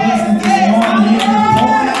out his blessing this morning. He is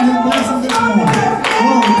pouring out his blessing this morning.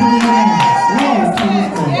 Glory to your name. Glory to his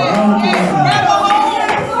name. Glory to your name. Grab a hold.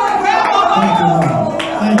 Grab a Thank you, hold. Lord.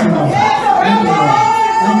 Thank you, Lord. Thank you, Lord.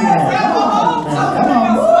 Thank you, Lord. Grab a hold. Come on.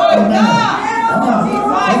 My Come on. God. Come on.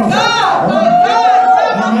 My God. My God. Grab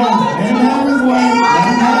a Amen. hold. Let him have his way. Let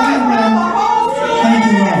him have his way. Thank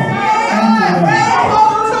you, Lord. Thank you, Lord.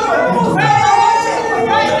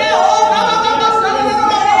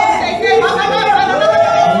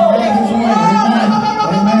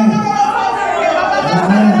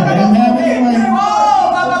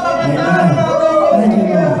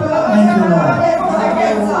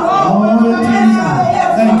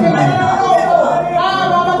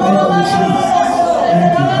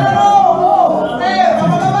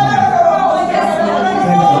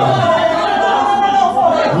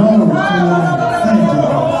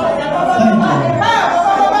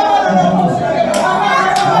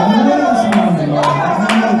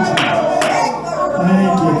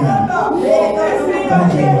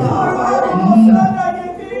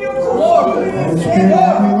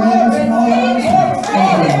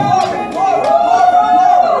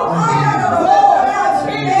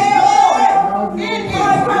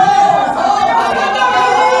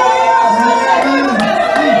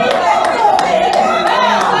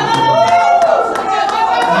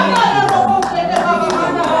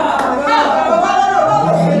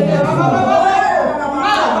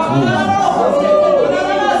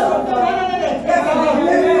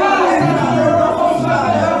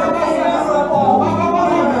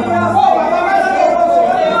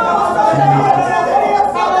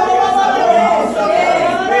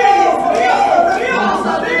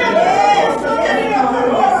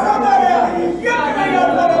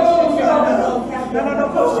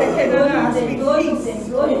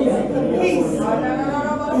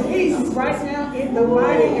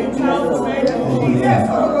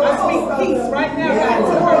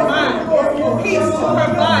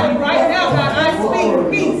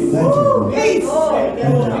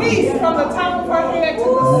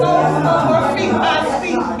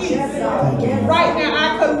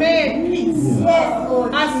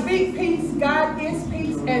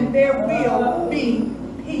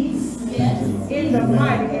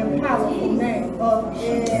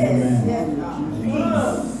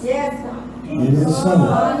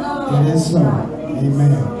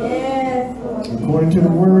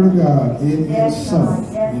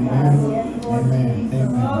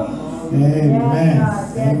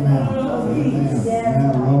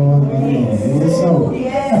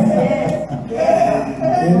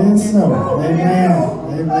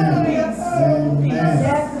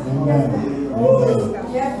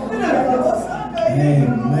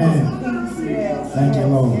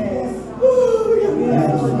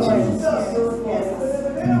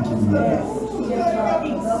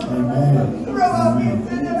 Amen.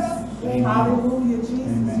 Hallelujah,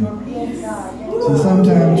 Jesus, your peace. See,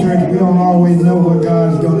 sometimes, church, we don't always know what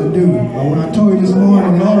God's going to do. But when I told you this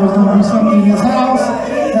morning the Lord was going to do something in His house,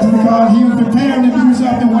 that's because He was preparing to do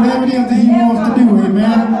something, whatever it is that He wants to do.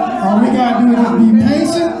 Amen. All we got to do is just be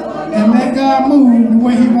patient and let God move the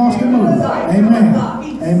way He wants to move. Amen.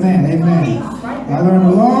 Amen. Amen. I learned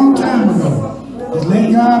a long time ago. Just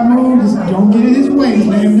let God move. Just don't get in His way. Just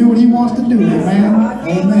let Him do what He wants to do. Amen.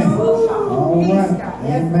 Amen. All right.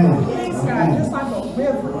 Amen. Amen.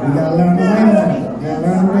 We gotta learn to wait on it. We gotta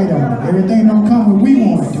learn to wait on it. Everything don't come when we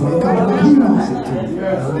want it to. It comes when He wants it to.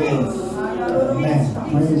 Amen. Amen.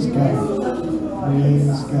 Praise God.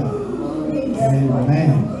 Praise God. Amen.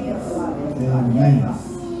 Amen. Amen.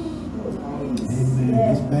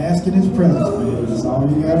 Just bask in His presence, man. That's all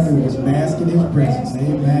you gotta do. Just bask in His presence.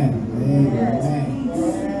 Amen. Amen.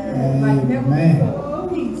 Amen.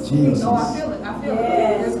 Jesus. Oh, I feel it. I feel it.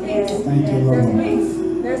 There's peace. Thank you, Lord. There's peace.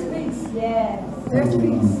 There's peace. Yes. There's Thank you,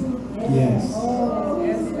 peace. Lord. Yes.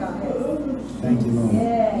 Yes, God. Thank you, Lord.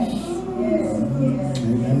 Yes. Yes.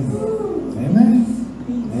 Amen. Amen.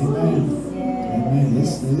 Amen. Amen.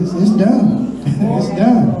 It's done. It's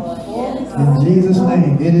done. In Jesus'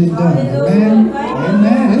 name, it is done. Amen.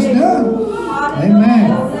 Amen. It's done.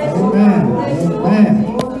 Amen. Amen. Amen.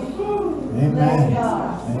 Amen.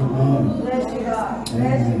 Amen. Bless you, God.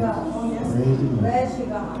 Bless you, God. Praise the Lord. Bless you,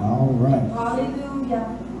 God. All right. Hallelujah.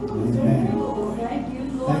 Amen. Thank you,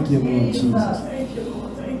 Lord. Thank you, Lord Jesus. Thank you,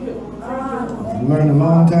 Lord. Thank you, Lord. I learned a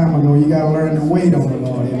long time ago, you got to learn to wait on the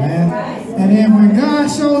Lord. Amen. And then when God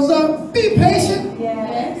shows up, be patient.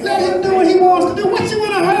 Yes. Let Him do what He wants to do. What you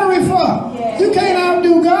in a hurry for? Yes. You can't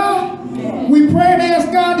outdo God. Yes. We pray and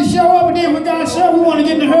ask God to show up, and then when God shows up, we want to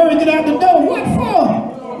get in a hurry and get out the door. What for?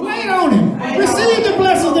 Wait on Him. Receive the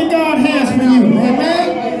blessings that God has for you. Amen.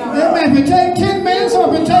 Amen. If it take 10 minutes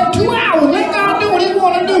or if it take 2 hours, let God do what He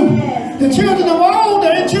want to do. The children of old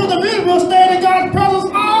and the children of Israel stayed in God's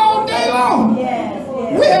presence all day long. Yes.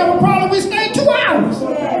 We have a problem. We stay 2 hours.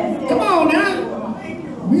 Come on now.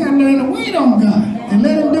 We got to learn to wait on God and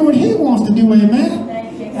let Him do what He wants to do. Amen.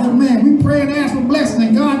 Amen. We pray and ask for blessings,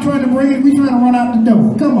 and God trying to bring it. We trying to run out the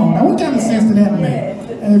door. Come on now. What kind of sense to that man?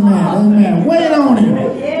 Amen. Amen. Wait on Him.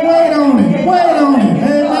 Wait on Him. Wait on Him.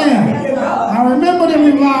 Amen. I remember the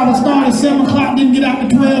revival started at 7 o'clock, didn't get out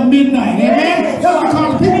to 12 midnight. Amen. That's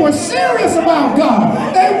because people were serious about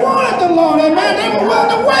God. They wanted the Lord. Amen. They were willing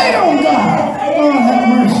to wait on God. Lord have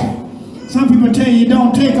mercy. Some people tell you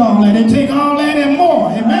don't take all that. They take all that and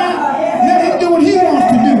more. Amen. Let Him do what He wants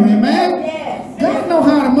to do. Amen. God knows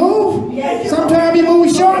how to move. Sometimes He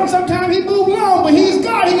moves short and sometimes He moves long. But He's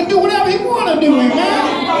God. He can do whatever He wants to do.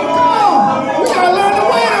 Amen. Come on. We got to learn to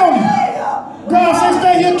wait on Him. God says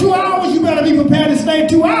stay here 2 hours. You better be prepared to stay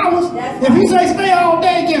 2 hours. If He says stay all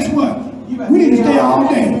day, guess what? We need to stay all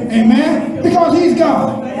day. Amen. Because He's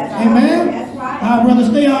God. Amen. I'd rather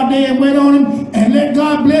stay all day and wait on Him and let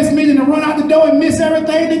God bless me than to run out the door and miss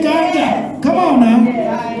everything that God got. Come on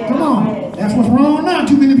now. Come on. That's what's wrong now.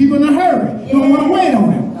 Too many people in a hurry. Don't want to wait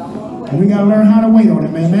on Him. And we got to learn how to wait on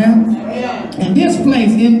Him. Amen. In this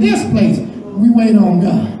place, we wait on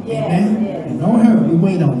God. Amen. In no hurry, we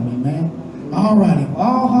wait on Him. Amen. All right. If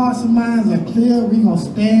all hearts and minds are clear, we're going to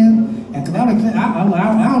stand. And I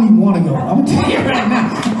don't even want to go. I'm going to tell you right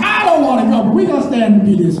now. I don't want to go, but we're going to stand and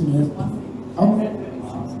be dismissed. Okay.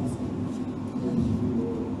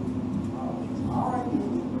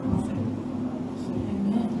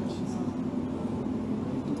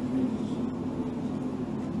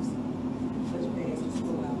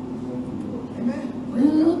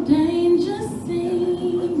 Will danger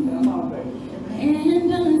seen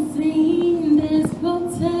and unseen, there's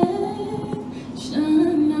protection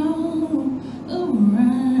all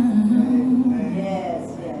around. Yes.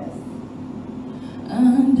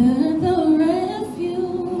 Under the rest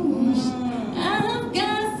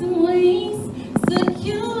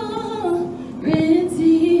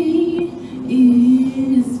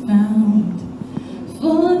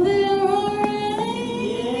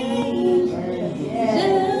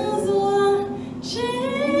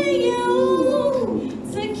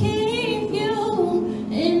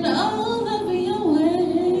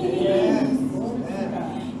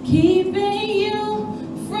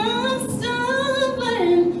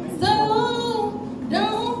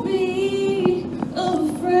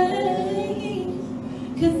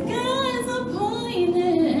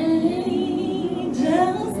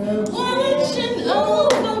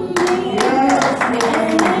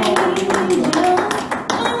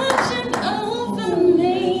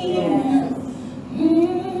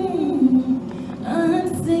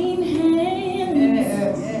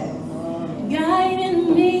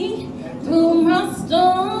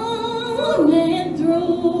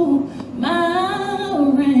my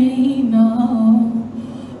rain.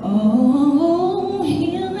 Oh,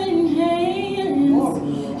 healing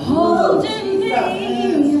hands holding me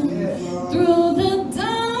through the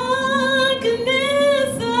darkness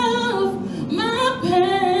of my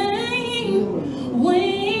pain.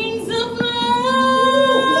 Wings of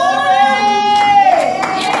love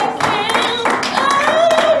encamp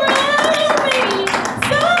around me,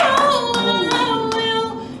 so I will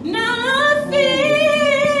not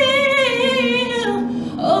fear.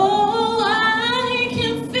 Oh, I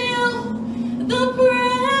can feel the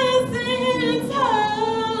presence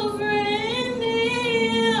hovering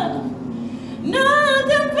near.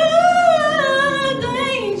 Nothing but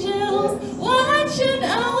angels watching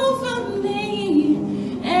over me.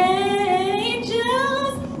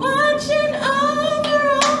 Angels watching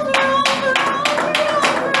over me.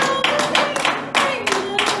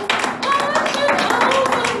 Angels watching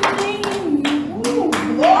over me.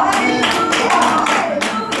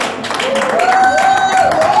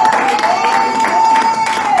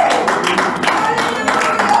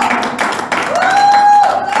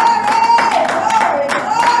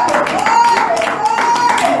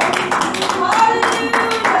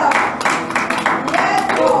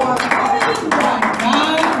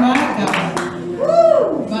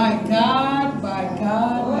 My God, my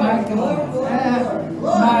God, my God.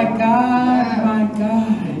 My God, my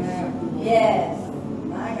God. Yes,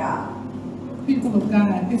 my God. People of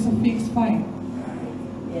God, it's a fixed fight.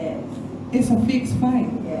 Yes, It's a fixed fight.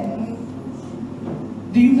 yes.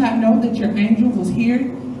 Do you not know that your angel was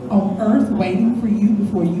here on earth waiting for you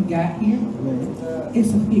before you got here?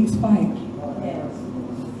 It's a fixed fight. Yes.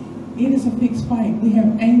 It is a fixed fight. We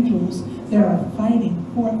have angels that are fighting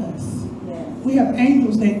for us. Yes. We have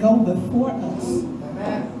angels that go before us.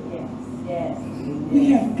 Yes. Yes.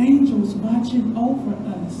 We have angels watching over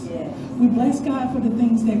us. Yes. We bless God for the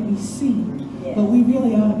things that we see, Yes. but we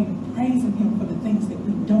really ought to be praising Him for the things that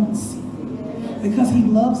we don't see. Because He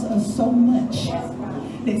loves us so much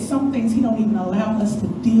that some things He don't even allow us to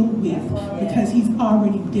deal with because He's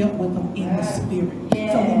already dealt with them in the spirit.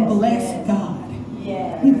 So we bless God.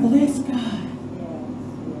 Yes. We bless God.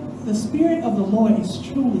 Yes. The Spirit of the Lord is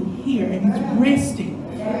truly here and He's resting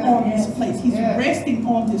on this place. He's resting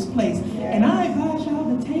on this place. And I advise y'all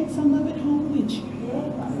to take some of it home with you.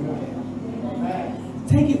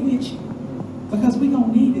 Take it with you. Because we're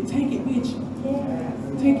going to need it. Take it with you.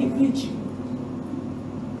 Take it with you.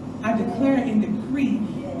 I declare and decree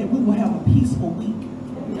that we will have a peaceful week.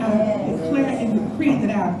 I declare and decree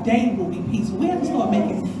that our day will be peaceful. We have to start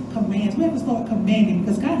making commands. We have to start commanding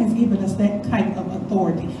because God has given us that type of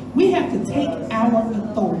authority. We have to take our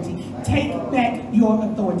authority. Take back your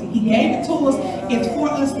authority. He gave it to us. It's for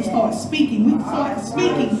us to start speaking. We start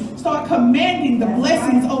speaking, start commanding the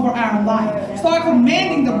blessings over our life. Start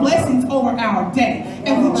commanding the blessings over our day.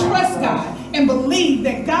 And we trust God and believe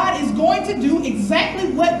that God is going to do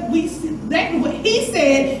exactly what He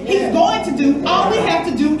said He's going to do. All we have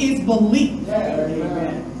to do is believe.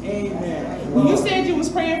 Amen. Amen. When you said you was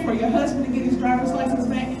praying for your husband to get his driver's license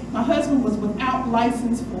back, my husband was without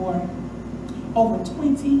license for over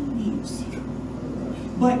 20 years.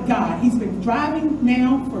 But God, he's been driving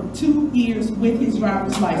now for 2 years with his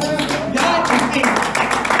driver's license. God is able.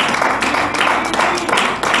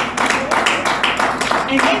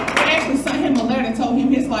 And they actually sent him a letter and told him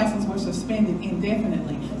his license was suspended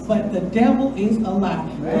indefinitely. But the devil is a lie.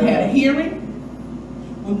 We had a hearing.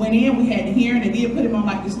 We went in, we had a hearing. They did put him on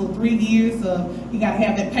like this little 3 years of, he got to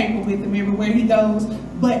have that paper with him everywhere he goes.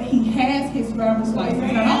 But he has his driver's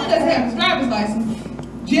license. Not only does he have his driver's license,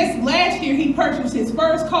 just last year he purchased his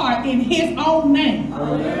first car in his own name.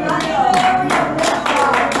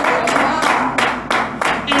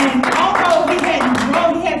 And although he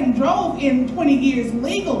hadn't drove in 20 years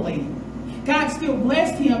legally, God still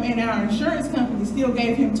blessed him, and our insurance company still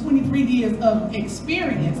gave him 23 years of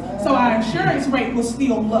experience. So our insurance rate was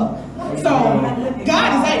still low. So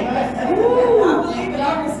God is able.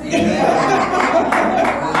 God is able.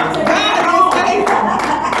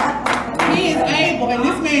 He is able, and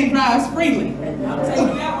this man drives freely.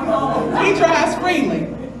 He drives freely.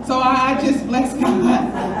 So I just bless God.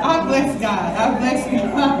 I bless God. I bless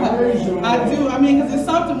God. I do. I mean, because it's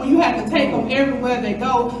something when you have to take them everywhere they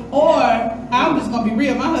go. Or I'm just going to be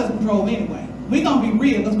real. My husband drove anyway. We're going to be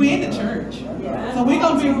real because we're in the church. So we're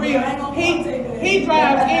going to be real. He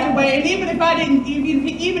drives anyway. And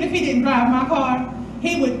even if he didn't drive my car,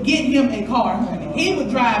 he would get him a car, honey. He would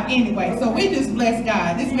drive anyway. So we just bless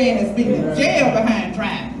God. This man has been in jail behind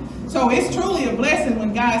driving. So it's truly a blessing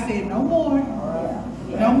when God said, no more.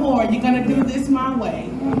 No more. You're going to do this my way.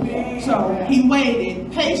 So he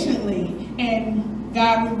waited patiently, and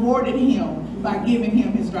God rewarded him by giving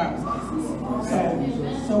him his driver's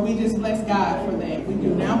license. So we just bless God for that. We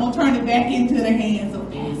do. Now I'm going to turn it back into the hands of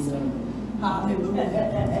Pastor. Hallelujah.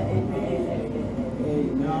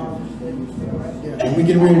 We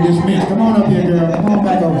getting ready to dismiss. Come on up here, girl. Come on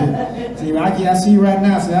back over here. See, I see you right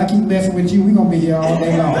now. See, I keep messing with you. We're going to be here all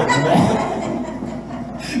day long.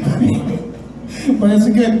 But it's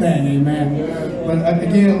a good thing, amen. But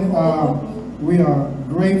again, we are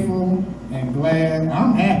grateful and glad.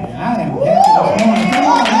 I'm happy. I am happy this morning. Come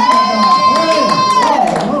on, let's give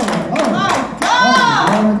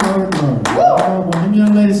God glory. When them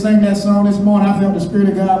young ladies sang that song this morning, I felt the Spirit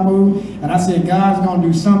of God move, and I said, God's going to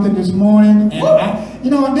do something this morning.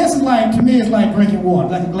 And this is like, to me, it's like drinking water,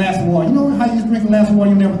 like a glass of water. You know how you just drink a glass of water,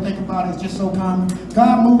 you never think about it, it's just so common.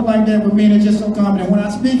 God moved like that with me, and it's just so common. And when I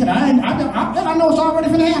speak it, I know it's already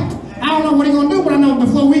going to happen. I don't know what he's going to do, but I know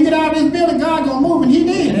before we get out of this building, God's going to move, and he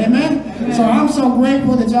did, amen? So I'm so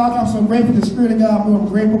grateful that y'all, I'm so grateful the Spirit of God moved. I'm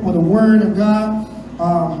grateful for the Word of God.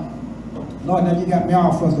 Lord, now you got me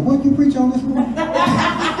all fussed. What did you preach on this morning?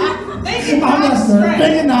 Thinking not strange.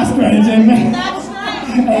 Thinking not strange, amen. Not strange.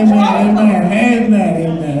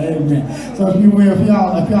 Amen. So if you will, if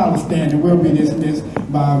y'all are standing, we'll be dismissed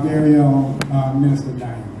by our very own Minister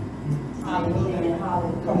Diane. Hallelujah.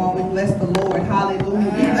 Come on, we bless the Lord. Hallelujah.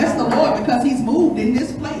 We bless the Lord because he's moved in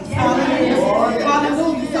this place. Hallelujah.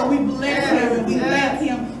 Hallelujah. So we bless him and we thank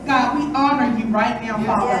him. God, we honor you right now,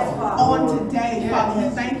 Father, on today, Father. We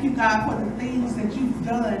thank you, God, for the things that you've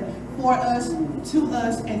done for us, to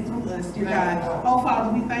us, and through us, dear God. Oh,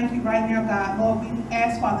 Father, we thank you right now, God. Lord, we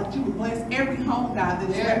ask, Father, that you would bless every home, God, that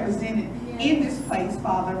is represented in this place,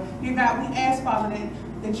 Father. Dear God, we ask, Father,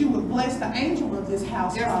 that you would bless the angel of this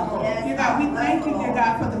house, Father. Dear God, we thank you, dear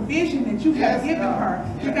God, for the vision that you have given her.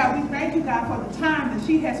 Dear God, we thank you, God, for the time that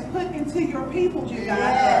she has put into your people, dear God.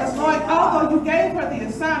 Because, Lord, although you gave her the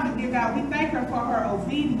assignment, dear God, we thank her for her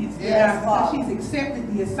obedience, dear God, because she's accepted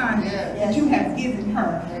the assignment that you have given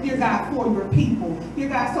her, dear God, for your people. Dear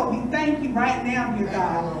God, so we thank you right now, dear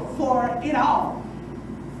God, for it all.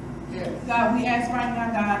 God, we ask right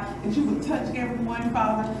now, God, that you would touch everyone,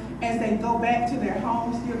 Father, as they go back to their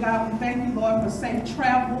homes, dear God. We thank you, Lord, for safe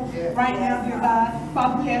travel right now, dear God.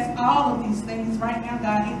 Father, we ask all of these things right now,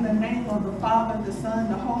 God, in the name of the Father, the Son,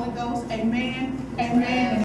 the Holy Ghost. Amen. Amen.